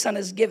us a son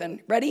is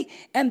given." Ready?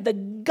 "And the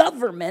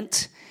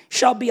government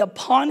shall be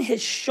upon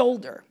his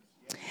shoulder.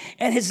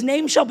 And his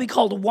name shall be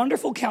called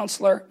Wonderful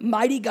Counselor,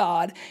 Mighty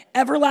God,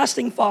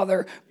 Everlasting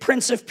Father,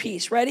 Prince of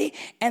Peace." Ready?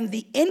 "And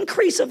the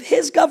increase of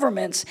his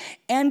governments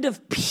and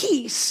of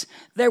peace,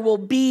 there will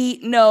be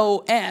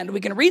no end." We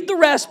can read the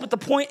rest, but the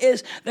point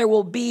is there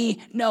will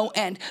be no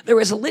end. There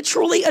is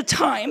literally a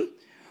time,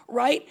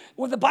 right,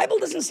 where the Bible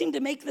doesn't seem to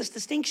make this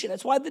distinction.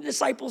 It's why the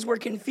disciples were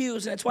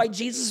confused, and it's why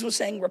Jesus was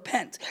saying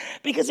repent.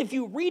 Because if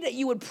you read it,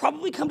 you would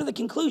probably come to the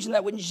conclusion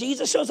that when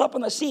Jesus shows up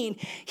on the scene,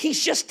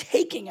 he's just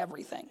taking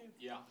everything.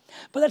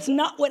 But that's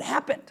not what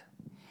happened.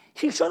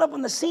 He showed up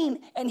on the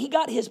scene, and he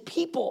got his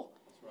people,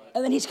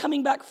 and then he's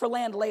coming back for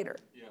land later.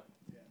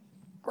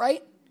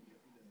 Right?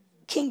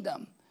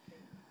 Kingdom.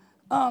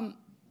 And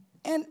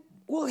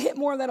we'll hit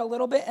more of that a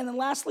little bit. And then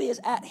lastly is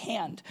at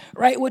hand,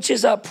 right? Which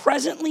is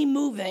presently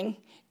moving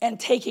and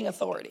taking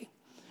authority.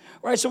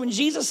 Right? So when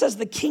Jesus says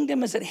the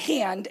kingdom is at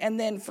hand, and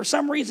then for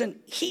some reason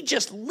he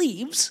just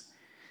leaves,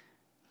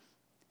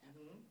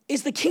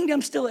 is the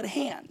kingdom still at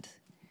hand?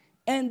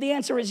 And the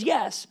answer is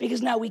yes,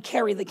 because now we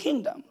carry the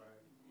kingdom.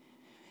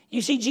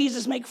 You see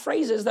Jesus make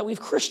phrases that we've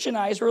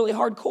Christianized really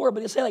hardcore,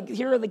 but he'll say, like,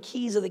 here are the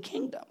keys of the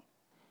kingdom.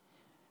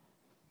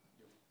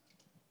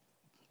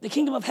 The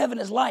kingdom of heaven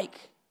is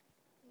like,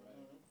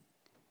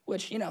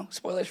 which,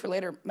 spoilers for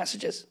later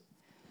messages.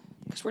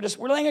 Because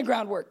we're laying a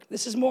groundwork.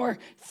 This is more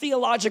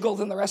theological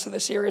than the rest of the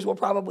series will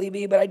probably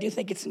be, but I do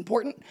think it's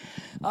important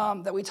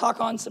that we talk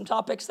on some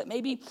topics that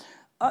maybe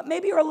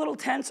are a little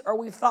tense or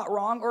we've thought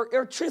wrong.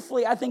 Or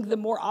truthfully, I think the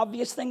more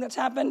obvious thing that's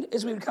happened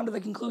is we would come to the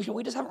conclusion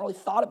we just haven't really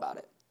thought about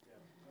it.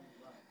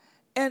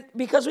 And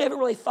because we haven't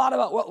really thought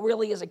about what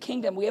really is a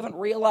kingdom, we haven't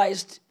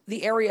realized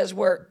the areas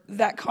where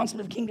that concept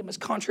of kingdom is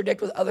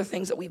contradict with other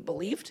things that we've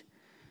believed.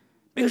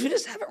 Because we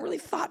just haven't really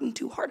thought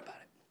too hard about it.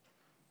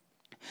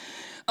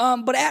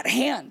 But at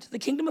hand, the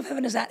kingdom of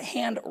heaven is at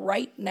hand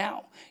right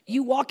now.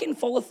 You walk in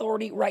full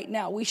authority right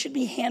now. We should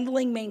be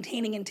handling,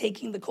 maintaining, and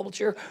taking the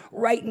culture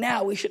right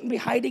now. We shouldn't be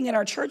hiding in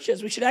our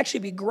churches. We should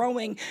actually be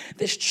growing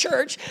this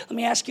church. Let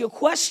me ask you a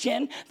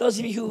question. Those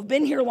of you who have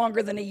been here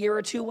longer than a year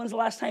or two, when's the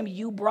last time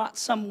you brought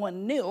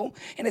someone new?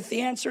 And if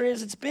the answer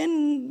is it's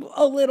been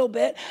a little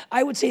bit,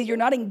 I would say you're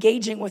not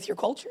engaging with your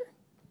culture.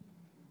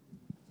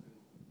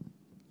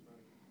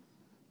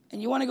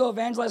 And you want to go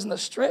evangelize on the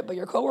strip, but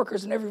your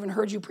coworkers have never even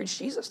heard you preach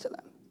Jesus to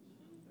them.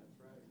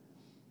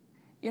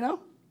 And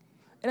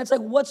it's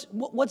like,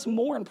 what's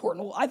more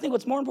important? Well, I think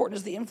what's more important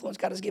is the influence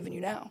God has given you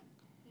now.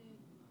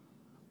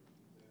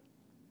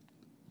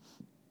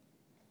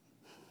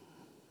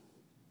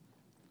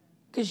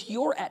 Because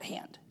you're at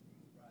hand.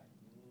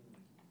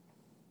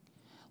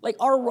 Like,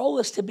 our role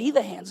is to be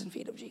the hands and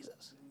feet of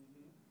Jesus.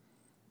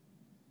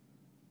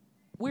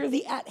 We're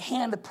the at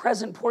hand, the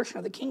present portion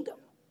of the kingdom.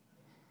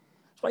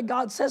 That's why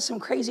God says some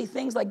crazy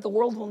things like the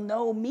world will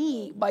know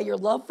me by your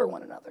love for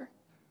one another.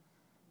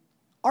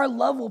 Our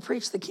love will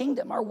preach the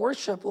kingdom. Our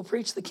worship will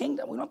preach the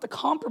kingdom. We don't have to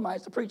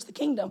compromise to preach the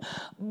kingdom.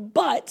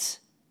 But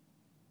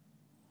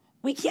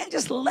we can't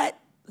just let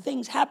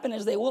things happen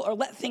as they will or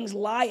let things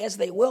lie as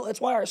they will.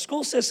 It's why our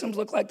school systems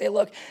look like they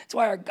look. It's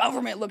why our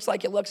government looks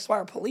like it looks. It's why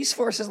our police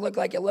forces look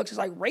like it looks. It's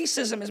like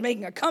racism is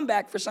making a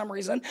comeback for some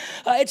reason.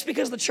 It's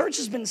because the church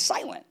has been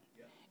silent.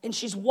 And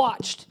she's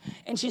watched,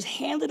 and she's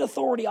handed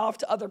authority off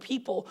to other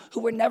people who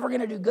were never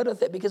going to do good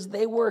with it because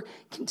they were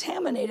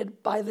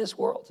contaminated by this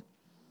world.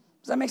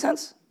 Does that make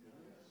sense?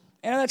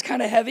 I know that's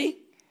kind of heavy.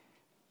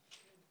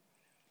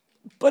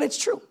 but it's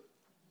true.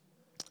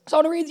 So I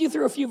want to read you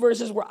through a few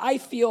verses where I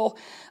feel,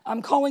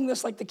 I'm calling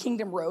this like the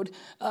kingdom road.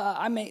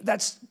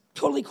 That's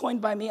totally coined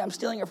by me. I'm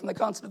stealing it from the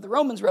concept of the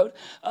Romans road.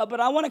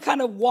 But I want to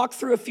kind of walk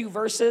through a few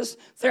verses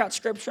throughout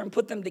Scripture and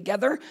put them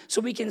together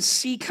so we can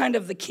see kind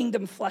of the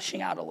kingdom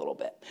fleshing out a little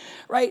bit,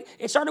 right?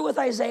 It started with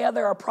Isaiah.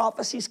 There are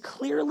prophecies.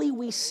 Clearly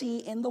we see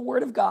in the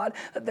Word of God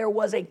that there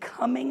was a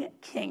coming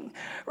king,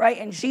 right?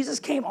 And Jesus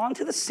came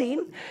onto the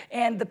scene,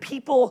 and the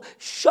people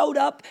showed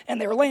up,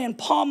 and they were laying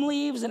palm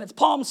leaves, and it's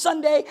Palm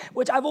Sunday,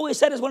 which I've always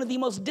said is one of the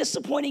most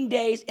disappointing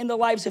days in the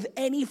lives of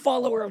any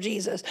follower of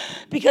Jesus.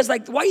 Because,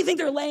 like, why do you think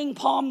they're laying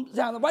palm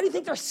down? Why do you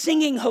think they're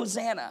singing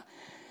Hosanna?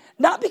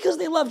 Not because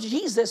they love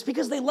Jesus,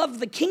 because they love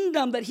the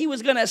kingdom that he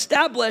was going to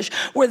establish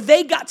where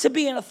they got to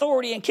be in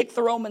authority and kick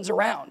the Romans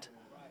around.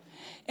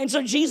 And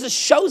so Jesus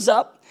shows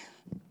up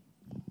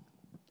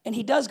and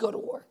he does go to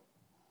war.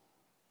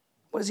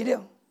 What does he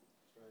do?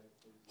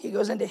 He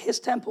goes into his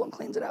temple and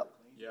cleans it out.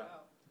 Yeah.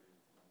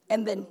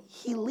 And then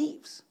he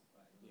leaves.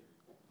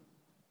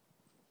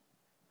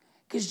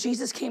 Because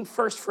Jesus came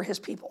first for his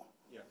people.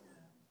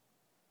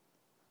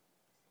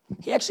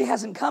 He actually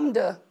hasn't come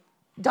to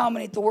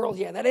dominate the world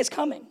yet. That is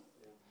coming.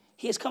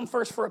 He has come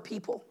first for a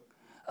people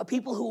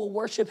who will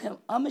worship him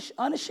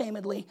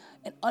unashamedly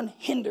and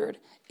unhindered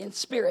in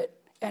spirit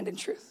and in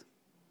truth.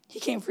 He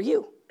came for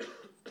you.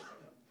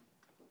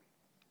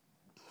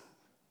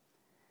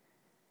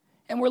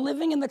 And we're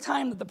living in the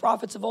time that the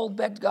prophets of old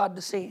begged God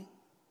to see.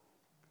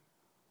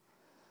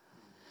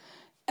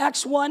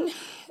 Acts 1,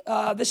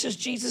 this is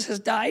Jesus has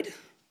died.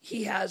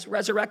 He has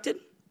resurrected.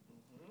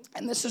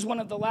 And this is one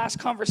of the last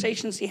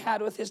conversations he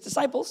had with his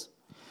disciples.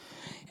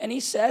 And he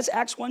says,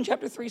 Acts 1,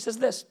 chapter 3 says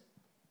this.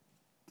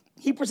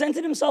 He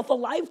presented himself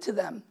alive to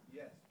them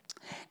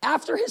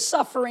after his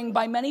suffering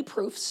by many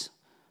proofs.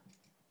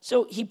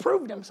 So he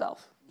proved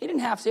himself. He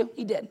didn't have to.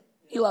 He did.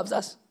 He loves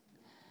us.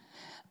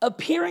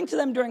 Appearing to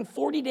them during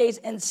 40 days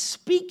and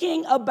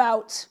speaking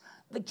about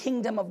the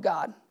kingdom of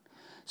God.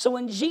 So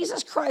when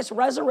Jesus Christ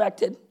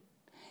resurrected,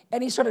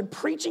 and he started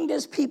preaching to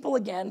his people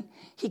again,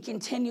 he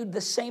continued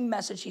the same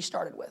message he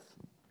started with.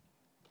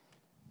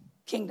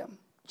 Kingdom.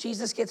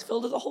 Jesus gets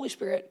filled with the Holy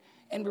Spirit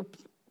and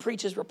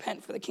preaches,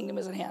 repent for the kingdom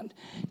is at hand.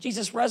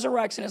 Jesus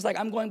resurrects and is like,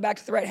 I'm going back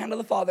to the right hand of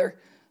the Father.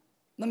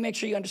 Let me make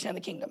sure you understand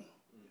the kingdom.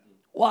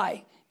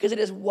 Why? Because it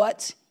is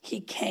what he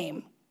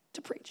came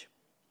to preach.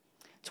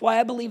 It's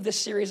why I believe this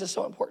series is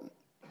so important.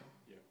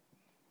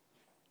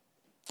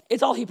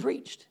 It's all he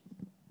preached.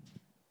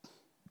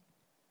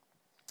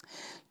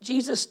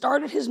 Jesus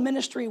started his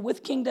ministry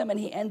with kingdom and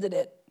he ended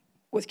it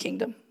with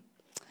kingdom.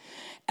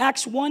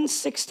 Acts 1,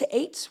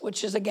 6-8,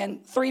 which is, again,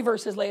 3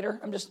 verses later.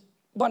 I'm just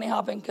bunny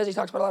hopping because he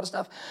talks about a lot of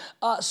stuff.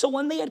 So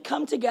when they had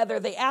come together,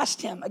 they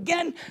asked him.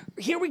 Again,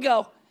 here we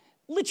go.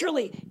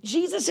 Literally,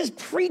 Jesus is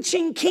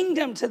preaching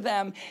kingdom to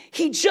them.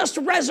 He just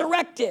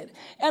resurrected.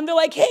 And they're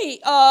like, hey,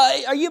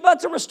 are you about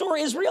to restore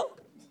Israel?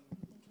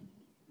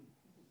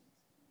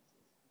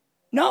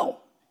 No.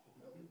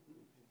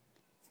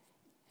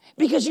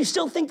 Because you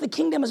still think the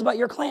kingdom is about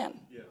your clan.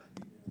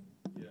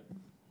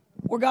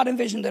 Where God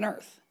envisioned an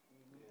earth.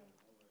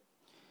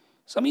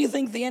 Some of you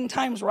think the end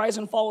times rise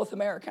and fall with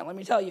America. And let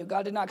me tell you,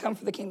 God did not come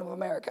for the kingdom of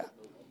America.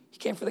 He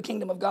came for the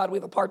kingdom of God. We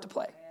have a part to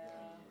play.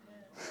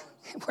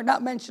 We're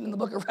not mentioned in the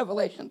book of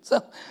Revelation. So,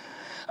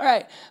 all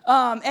right.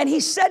 And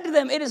he said to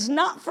them, it is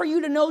not for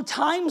you to know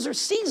times or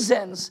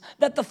seasons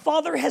that the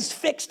Father has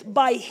fixed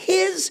by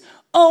his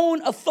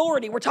own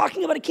authority. We're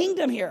talking about a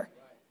kingdom here.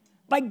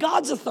 By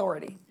God's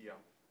authority.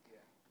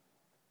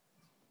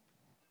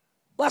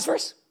 Last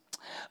verse.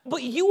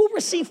 But you will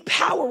receive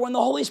power when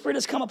the Holy Spirit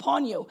has come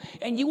upon you,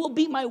 and you will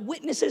be my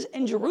witnesses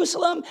in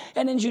Jerusalem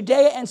and in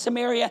Judea and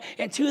Samaria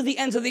and to the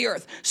ends of the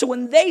earth. So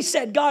when they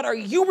said, God, are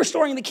you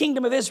restoring the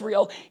kingdom of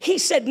Israel? He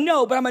said,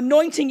 no, but I'm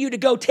anointing you to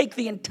go take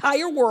the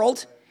entire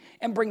world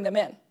and bring them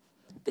in.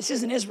 This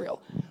isn't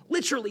Israel.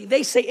 Literally,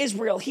 they say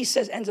Israel. He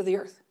says ends of the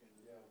earth.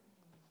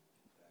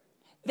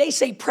 They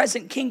say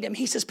present kingdom.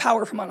 He says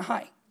power from on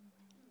high.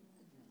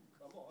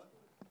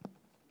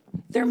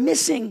 They're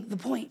missing the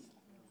point.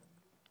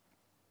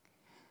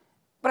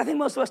 But I think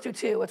most of us do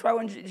too. It's why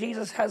when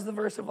Jesus has the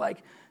verse of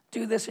like,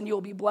 do this and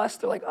you'll be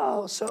blessed, they're like,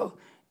 oh, so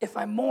if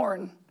I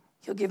mourn,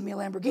 he'll give me a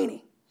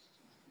Lamborghini.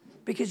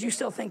 Because you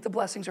still think the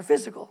blessings are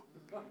physical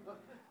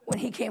when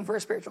he came for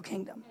a spiritual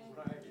kingdom.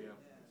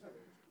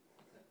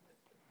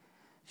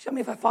 Show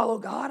me if I follow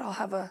God, I'll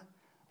have a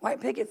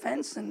white picket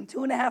fence and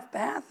 2.5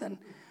 bath and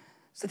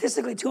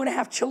statistically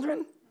 2.5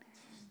 children.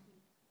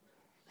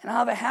 And I'll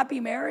have a happy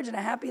marriage and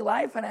a happy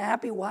life and a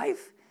happy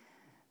wife.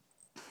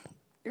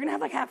 You're going to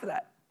have like half of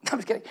that. I'm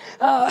just kidding.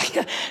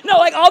 No,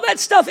 like all that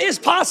stuff is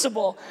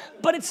possible,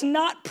 but it's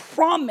not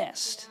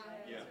promised.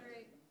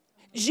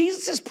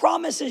 Jesus'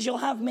 promise is you'll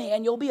have me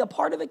and you'll be a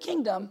part of a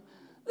kingdom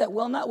that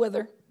will not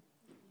wither.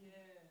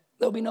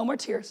 There'll be no more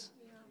tears.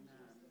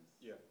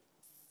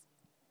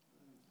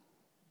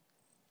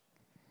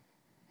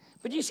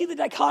 But you see the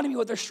dichotomy,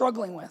 what they're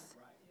struggling with.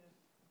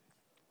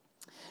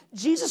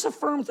 Jesus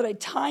affirms that a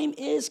time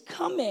is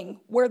coming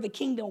where the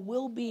kingdom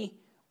will be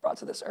brought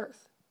to this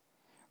earth.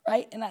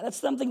 right? And that's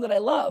something that I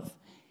love.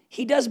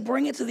 He does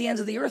bring it to the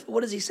ends of the earth, but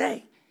what does he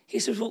say? He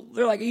says, well,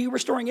 they're like, are you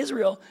restoring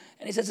Israel?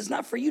 And he says, it's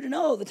not for you to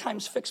know the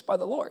time's fixed by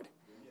the Lord.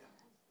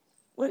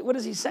 What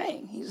is he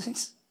saying?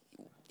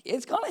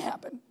 It's going to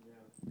happen.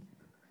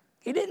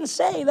 He didn't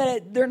say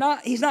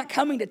that he's not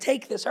coming to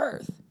take this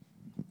earth,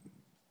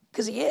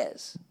 because he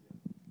is.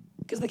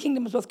 Because the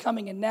kingdom is both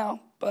coming and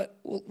now, but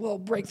we'll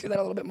break through that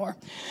a little bit more.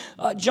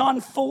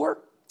 John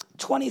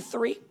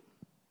 4:23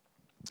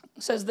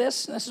 says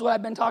this, and this is what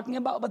I've been talking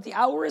about, but the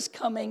hour is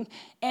coming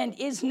and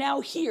is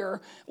now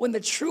here when the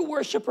true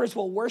worshipers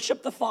will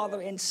worship the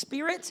Father in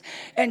spirit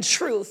and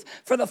truth,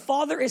 for the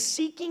Father is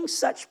seeking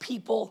such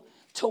people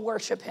to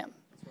worship him.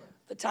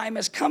 The time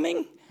is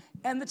coming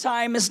and the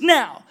time is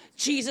now.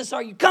 Jesus,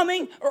 are you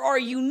coming or are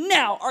you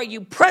now? Are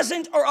you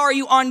present or are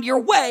you on your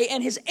way?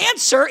 And his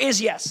answer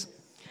is yes.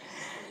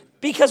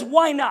 Because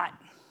why not?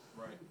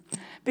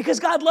 Because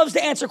God loves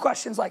to answer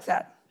questions like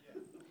that.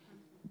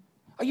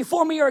 Are you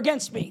for me or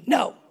against me?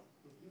 No.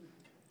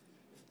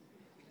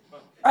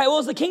 All right, well,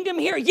 is the kingdom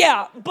here?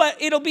 Yeah, but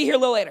it'll be here a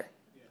little later.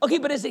 Okay,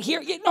 but is it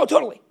here? Yeah, no,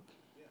 totally.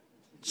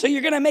 So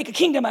you're going to make a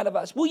kingdom out of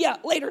us? Well, yeah,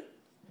 later.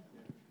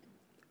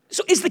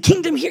 So is the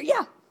kingdom here?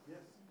 Yeah.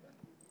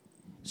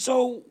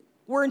 So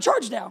we're in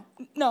charge now?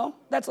 No,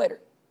 that's later.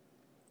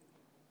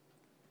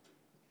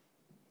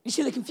 You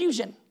see the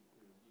confusion?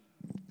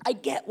 I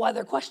get why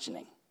they're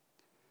questioning.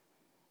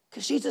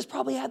 Because Jesus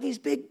probably had these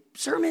big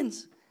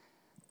sermons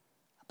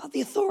about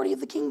the authority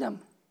of the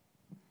kingdom.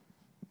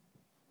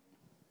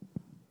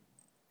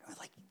 They're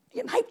like,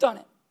 getting hyped on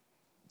it.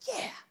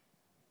 Yeah,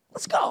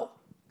 let's go.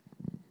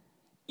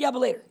 Yeah, but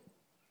later.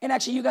 And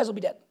actually, you guys will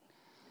be dead.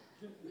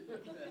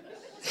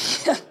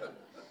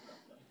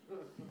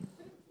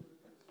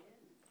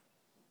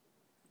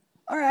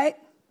 All right,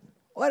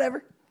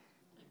 whatever.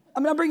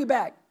 I'm going to bring you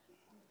back.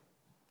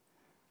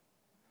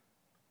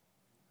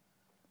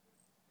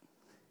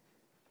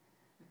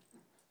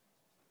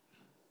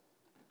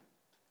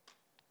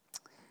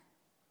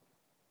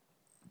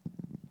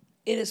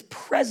 It is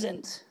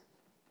present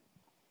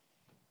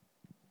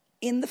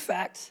in the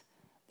fact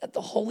that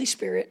the Holy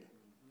Spirit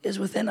is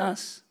within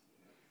us.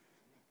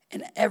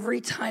 And every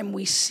time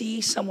we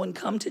see someone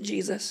come to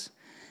Jesus,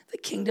 the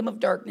kingdom of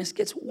darkness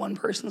gets one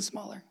person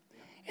smaller,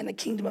 and the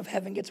kingdom of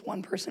heaven gets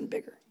one person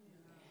bigger.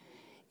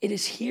 It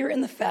is here in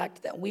the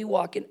fact that we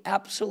walk in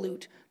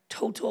absolute,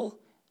 total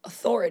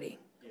authority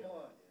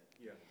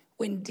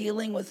when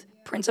dealing with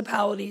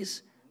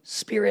principalities,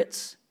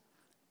 spirits,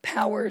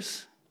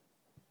 powers.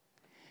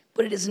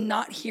 But it is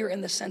not here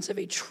in the sense of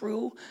a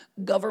true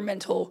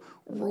governmental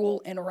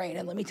rule and reign.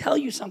 And let me tell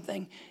you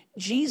something.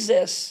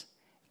 Jesus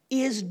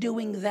is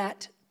doing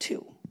that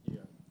too.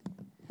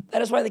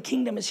 That is why the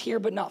kingdom is here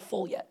but not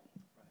full yet.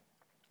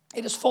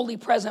 It is fully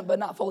present but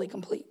not fully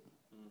complete.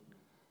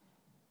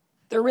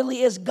 There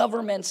really is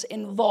governments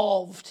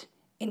involved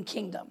in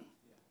kingdom.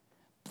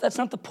 But that's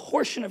not the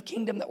portion of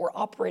kingdom that we're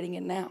operating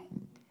in now.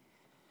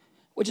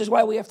 Which is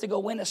why we have to go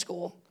win a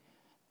school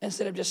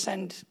instead of just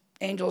send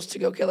angels to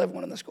go kill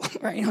everyone in the school,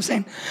 right? You know what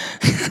I'm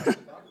saying?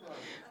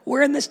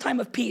 We're in this time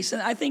of peace,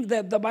 and I think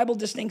that the Bible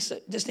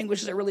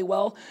distinguishes it really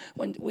well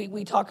when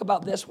we talk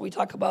about this. We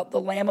talk about the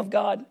Lamb of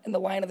God and the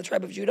Lion of the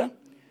tribe of Judah,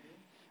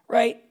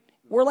 right?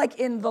 We're like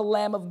in the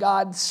Lamb of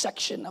God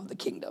section of the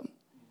kingdom.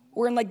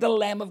 We're in like the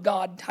Lamb of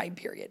God time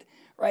period,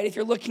 right? If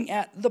you're looking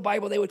at the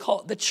Bible, they would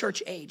call it the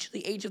church age,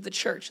 the age of the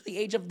church, the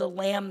age of the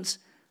Lamb's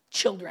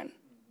children.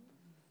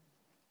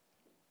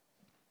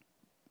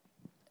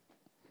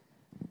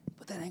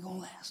 But that ain't gonna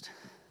last.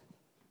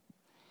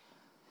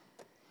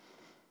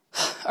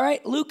 All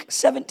right, Luke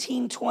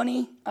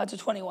 17:20 to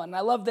 21. And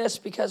I love this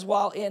because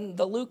while in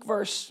the Luke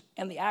verse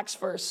and the Acts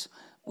verse,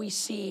 we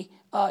see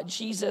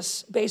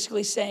Jesus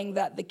basically saying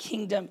that the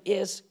kingdom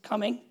is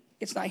coming.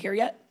 It's not here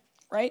yet,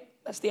 right?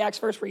 That's the Acts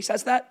verse where he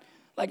says that.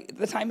 Like,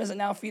 the time isn't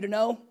now for you to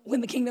know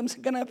when the kingdom's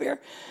going to appear.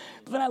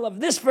 But then I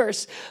love this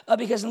verse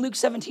because in Luke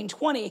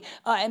 17:20,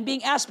 and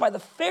being asked by the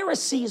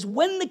Pharisees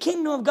when the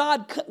kingdom of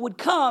God would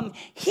come,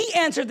 he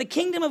answered, the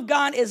kingdom of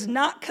God is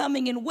not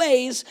coming in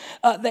ways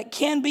that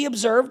can be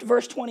observed,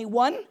 verse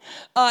 21,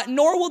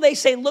 nor will they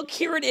say, look,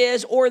 here it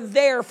is, or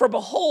there, for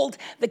behold,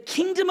 the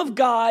kingdom of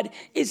God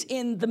is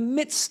in the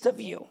midst of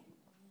you.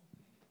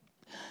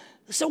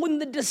 So when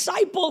the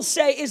disciples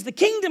say, is the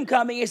kingdom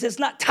coming, it's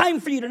not time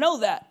for you to know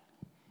that.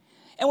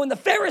 And when the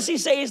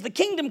Pharisees say, is the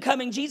kingdom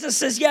coming? Jesus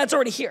says, yeah, it's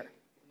already here.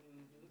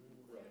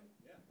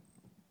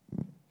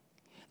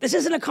 This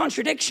isn't a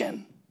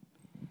contradiction.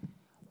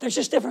 There's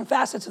just different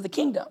facets of the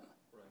kingdom.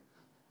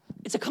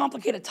 It's a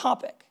complicated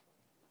topic.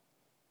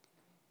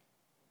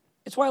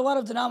 It's why a lot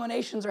of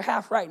denominations are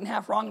half right and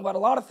half wrong about a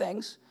lot of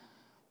things.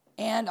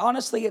 And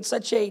honestly, it's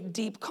such a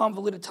deep,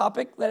 convoluted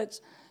topic that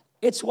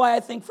it's why I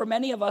think for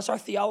many of us, our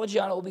theology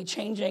on it will be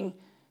changing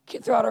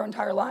throughout our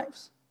entire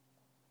lives.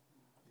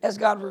 As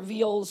God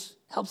reveals,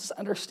 helps us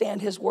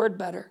understand his word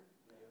better.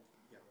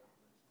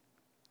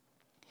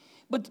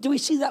 But do we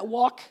see that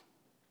walk?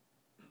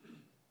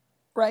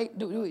 Right?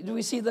 Do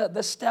we see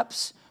the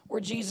steps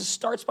where Jesus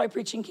starts by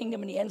preaching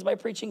kingdom and he ends by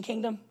preaching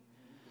kingdom?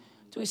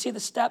 Do we see the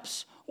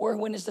steps where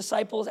when his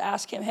disciples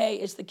ask him, hey,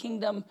 is the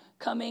kingdom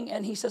coming?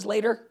 And he says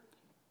later.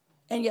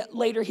 And yet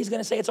later he's going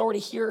to say it's already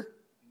here.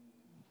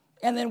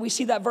 And then we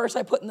see that verse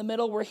I put in the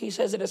middle where he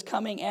says it is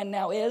coming and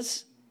now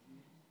is.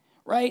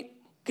 Right?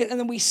 And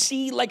then we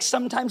see like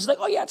sometimes like,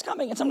 oh yeah, it's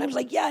coming. And sometimes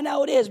like, yeah,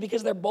 now it is,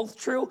 because they're both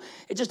true.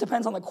 It just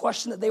depends on the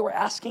question that they were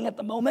asking at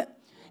the moment.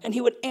 And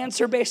he would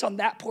answer based on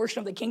that portion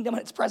of the kingdom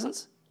and its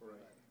presence.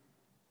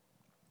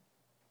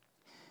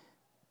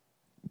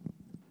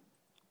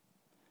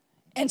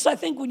 And so I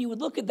think when you would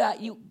look at that,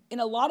 in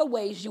a lot of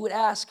ways, you would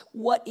ask,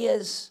 what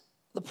is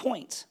the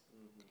point?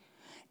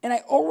 And I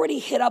already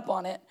hit up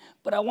on it,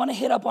 but I want to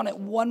hit up on it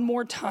one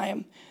more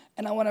time,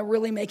 and I want to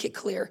really make it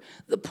clear.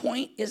 The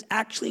point is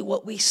actually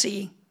what we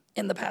see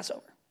in the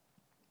Passover.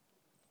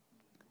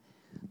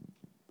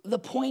 The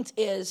point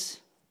is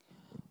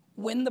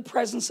when the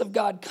presence of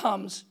God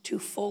comes to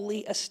fully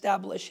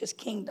establish his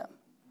kingdom,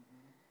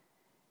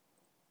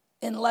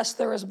 unless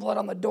there is blood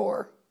on the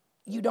door,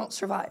 you don't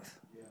survive.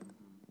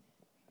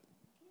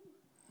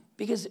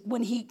 Because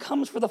when he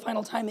comes for the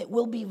final time, it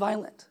will be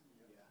violent.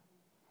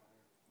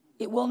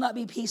 It will not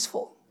be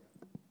peaceful.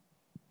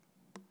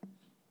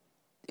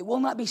 It will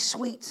not be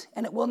sweet,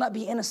 and it will not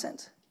be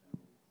innocent.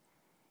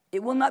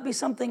 It will not be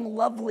something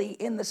lovely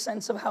in the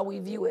sense of how we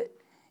view it.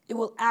 It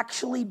will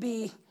actually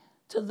be,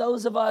 to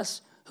those of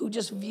us who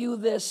just view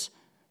this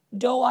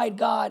doe-eyed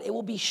God, it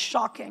will be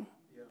shocking.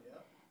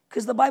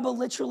 Because the Bible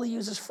literally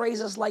uses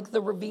phrases like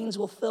the ravines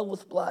will fill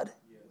with blood.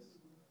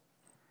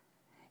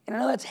 And I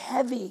know that's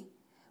heavy.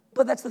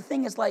 But that's the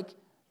thing, is like,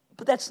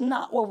 but that's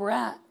not where we're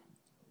at.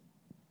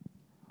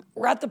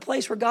 We're at the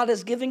place where God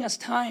is giving us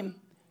time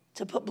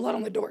to put blood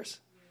on the doors,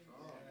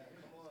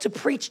 to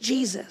preach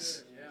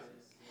Jesus.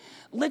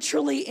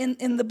 Literally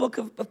in the book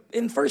of, I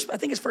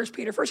think it's 1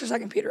 Peter, 1 or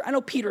 2 Peter. I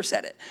know Peter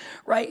said it,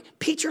 right?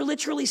 Peter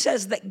literally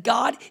says that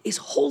God is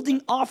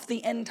holding off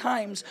the end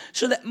times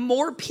so that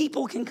more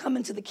people can come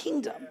into the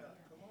kingdom.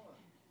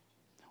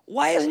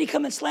 Why hasn't he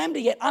come and slammed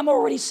it yet? I'm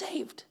already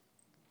saved.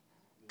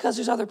 Because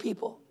there's other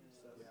people.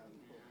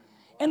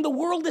 And the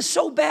world is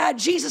so bad,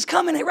 Jesus,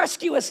 come and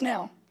rescue us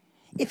now.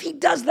 If he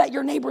does that,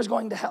 your neighbor is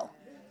going to hell.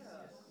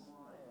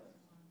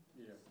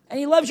 And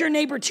he loves your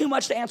neighbor too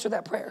much to answer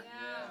that prayer.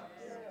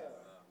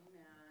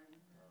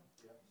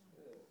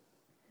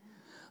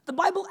 The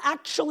Bible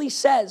actually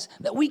says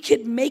that we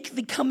could make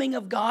the coming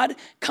of God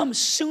come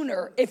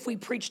sooner if we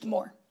preached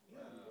more.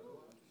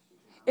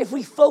 If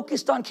we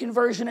focused on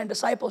conversion and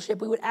discipleship,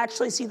 we would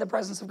actually see the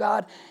presence of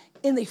God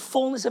in the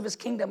fullness of his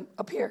kingdom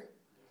appear.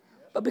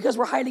 But because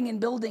we're hiding in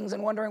buildings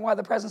and wondering why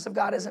the presence of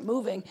God isn't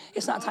moving,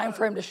 it's not time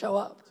for him to show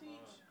up.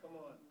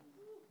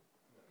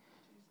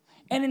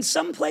 And in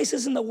some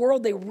places in the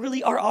world, they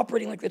really are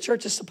operating like the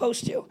church is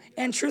supposed to.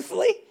 And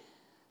truthfully,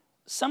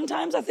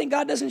 sometimes I think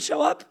God doesn't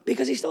show up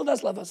because he still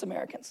does love us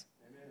Americans.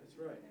 Amen. That's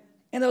right.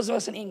 And those of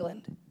us in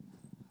England,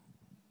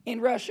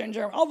 in Russia, and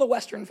Germany, all the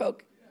Western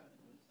folk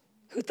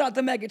who thought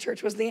the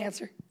megachurch was the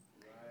answer.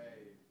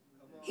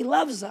 He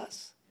loves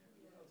us.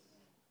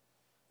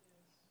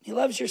 He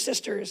loves your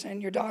sisters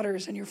and your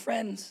daughters and your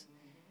friends,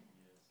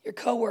 your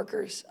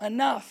coworkers,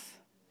 enough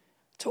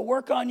to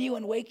work on you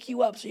and wake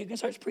you up so you can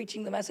start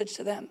preaching the message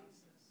to them.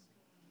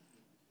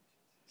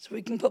 So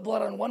we can put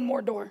blood on one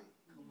more door.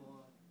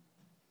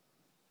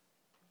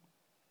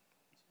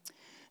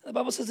 The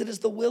Bible says it is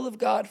the will of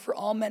God for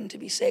all men to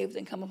be saved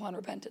and come upon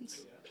repentance.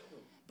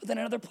 But then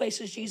in other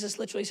places, Jesus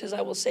literally says,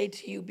 I will say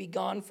to you, be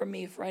gone from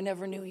me, for I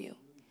never knew you.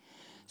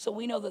 So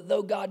we know that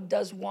though God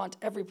does want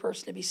every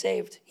person to be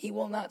saved, he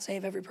will not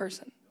save every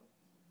person.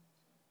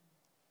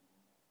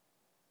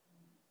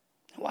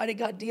 Why did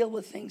God deal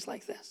with things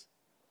like this?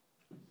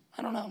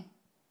 I don't know.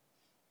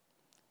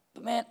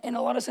 But man, in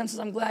a lot of senses,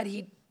 I'm glad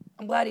he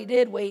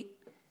did wait.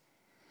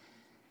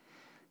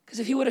 Because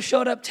if he would have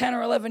showed up 10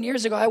 or 11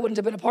 years ago, I wouldn't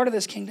have been a part of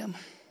this kingdom.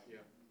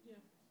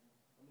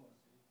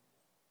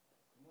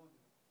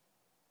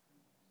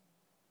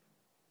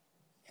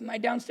 And my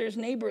downstairs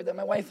neighbor that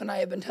my wife and I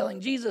have been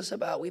telling Jesus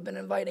about, we've been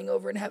inviting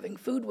over and having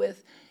food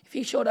with, if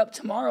he showed up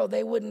tomorrow,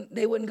 they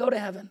wouldn't go to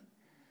heaven.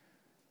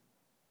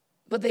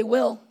 But they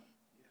will,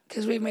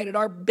 because we've made it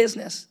our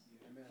business.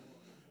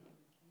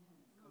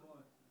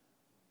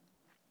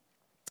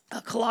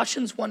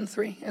 Colossians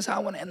 1:3 is how I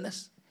want to end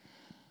this.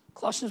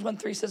 Colossians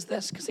 1:3 says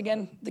this, because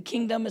again, the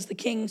kingdom is the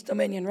king's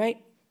dominion, right?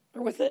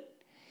 We're with it.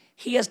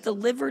 He has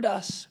delivered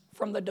us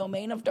from the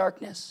domain of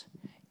darkness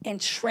and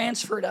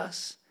transferred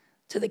us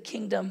to the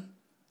kingdom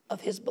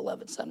of his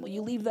beloved Son. Will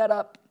you leave that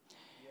up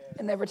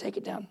and never take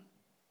it down?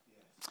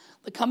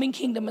 The coming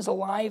kingdom is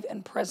alive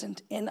and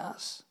present in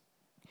us.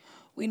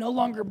 We no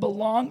longer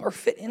belong or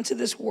fit into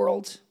this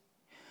world.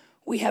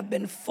 We have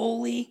been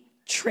fully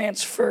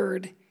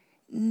transferred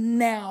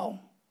now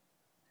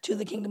to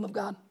the kingdom of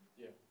God.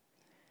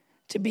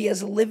 To be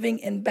as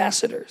living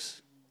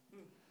ambassadors.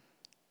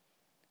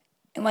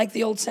 And like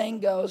the old saying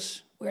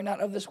goes, we are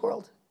not of this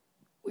world.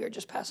 We are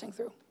just passing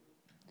through.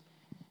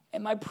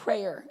 And my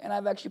prayer, and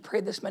I've actually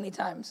prayed this many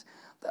times,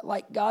 that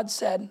like God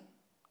said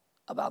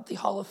about the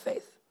hall of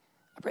faith,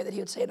 I pray that he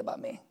would say it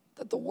about me,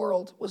 that the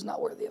world was not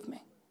worthy of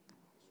me.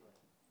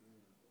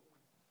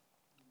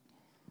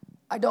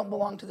 I don't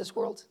belong to this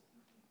world.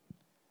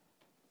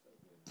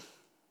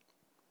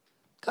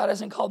 God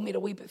hasn't called me to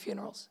weep at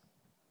funerals.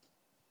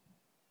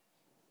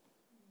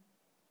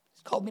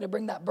 He's called me to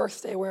bring that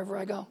birthday wherever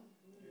I go.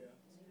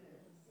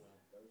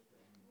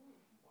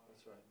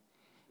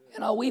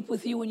 And I'll weep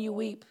with you when you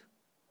weep.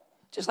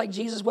 Just like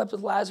Jesus wept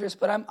with Lazarus,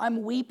 but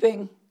I'm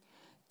weeping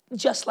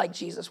just like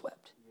Jesus wept.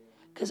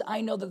 Because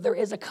I know that there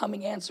is a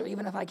coming answer,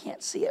 even if I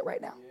can't see it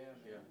right now.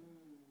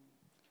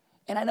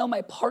 And I know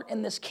my part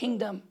in this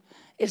kingdom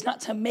is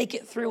not to make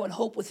it through and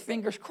hope with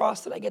fingers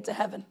crossed that I get to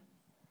heaven.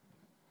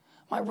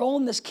 My role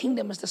in this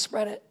kingdom is to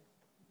spread it.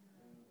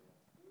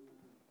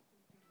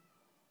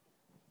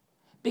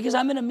 Because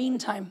I'm in a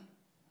meantime.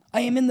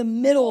 I am in the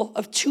middle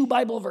of 2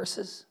 Bible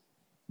verses.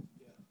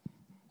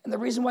 And the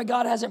reason why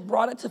God hasn't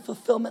brought it to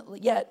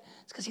fulfillment yet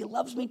is because he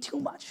loves me too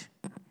much.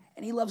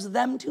 And he loves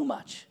them too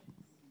much.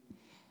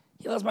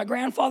 He loves my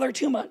grandfather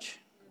too much.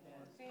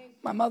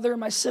 My mother and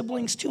my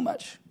siblings too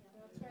much.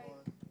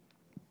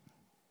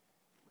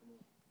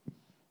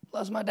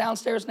 Loves my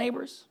downstairs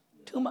neighbors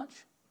too much.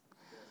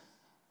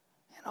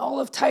 And all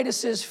of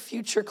Titus's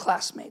future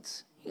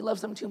classmates, he loves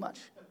them too much.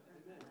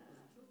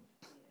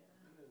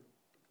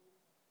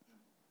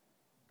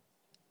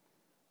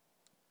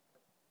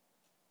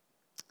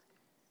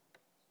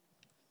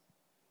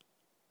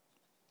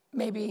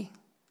 Maybe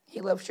he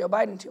loves Joe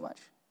Biden too much.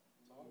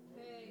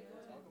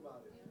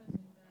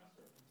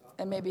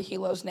 And maybe he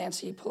loves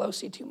Nancy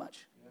Pelosi too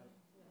much.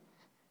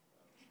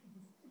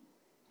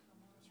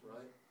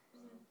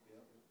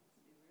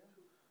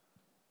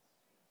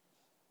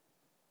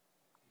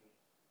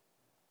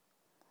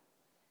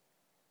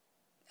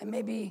 And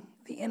maybe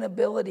the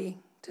inability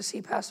to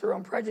see past their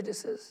own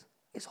prejudices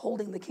is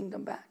holding the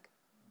kingdom back.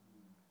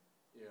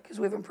 Because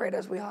we haven't prayed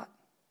as we ought.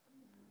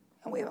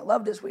 And we haven't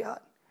loved as we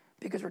ought.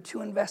 Because we're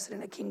too invested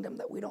in a kingdom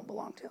that we don't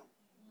belong to.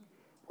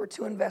 We're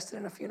too invested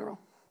in a funeral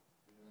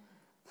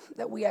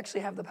that we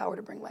actually have the power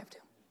to bring life to.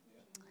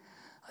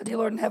 Dear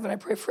Lord in heaven, I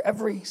pray for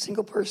every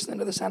single person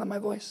under the sound of my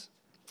voice.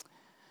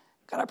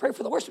 God, I pray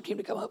for the worship team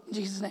to come up in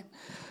Jesus' name.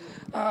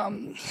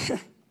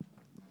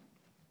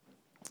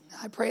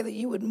 I pray that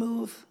you would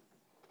move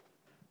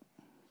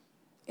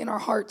in our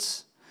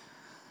hearts.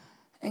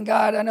 And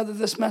God, I know that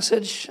this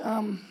message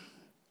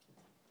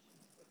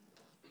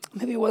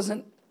maybe it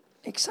wasn't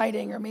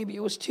exciting or maybe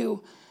it was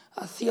too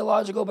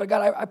theological, but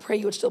God, I pray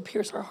you would still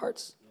pierce our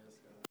hearts.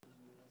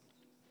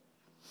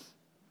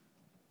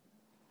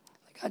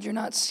 God, you're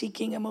not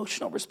seeking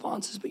emotional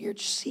responses, but you're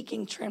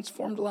seeking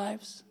transformed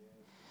lives.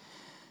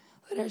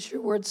 That as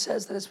your word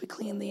says, that as we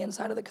clean the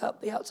inside of the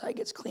cup, the outside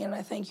gets clean. And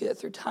I thank you that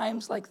through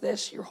times like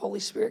this, your Holy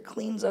Spirit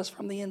cleans us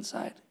from the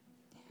inside.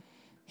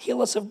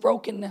 Heal us of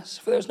brokenness,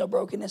 for there's no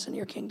brokenness in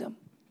your kingdom.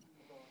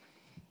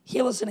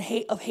 Heal us of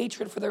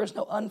hatred, for there is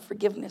no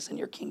unforgiveness in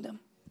your kingdom.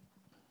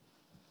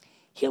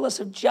 Heal us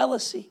of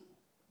jealousy,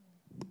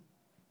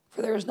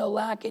 for there is no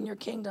lack in your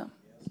kingdom.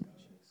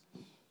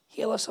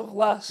 Heal us of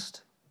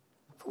lust,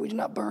 for we do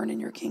not burn in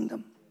your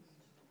kingdom.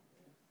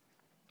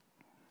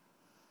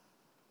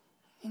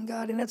 And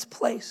God, in its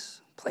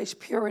place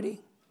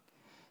purity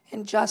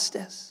and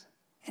justice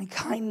and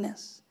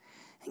kindness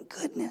and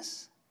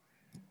goodness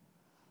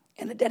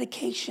and a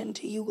dedication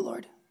to you,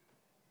 Lord.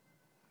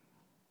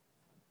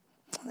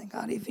 And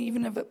God,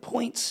 even if it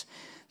points,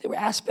 there were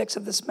aspects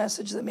of this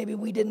message that maybe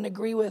we didn't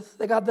agree with,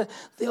 that God,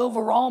 the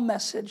overall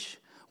message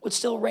would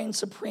still reign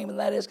supreme. And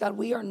that is, God,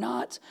 we are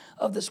not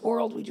of this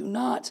world. We do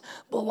not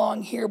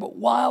belong here. But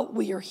while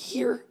we are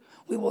here,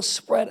 we will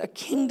spread a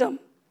kingdom.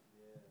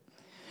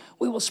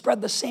 We will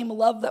spread the same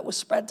love that was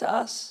spread to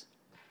us,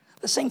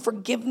 the same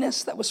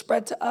forgiveness that was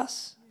spread to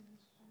us.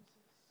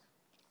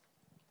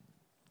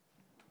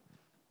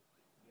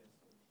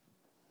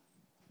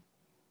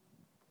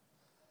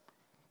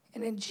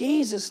 And in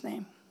Jesus'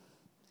 name,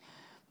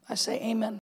 I say amen.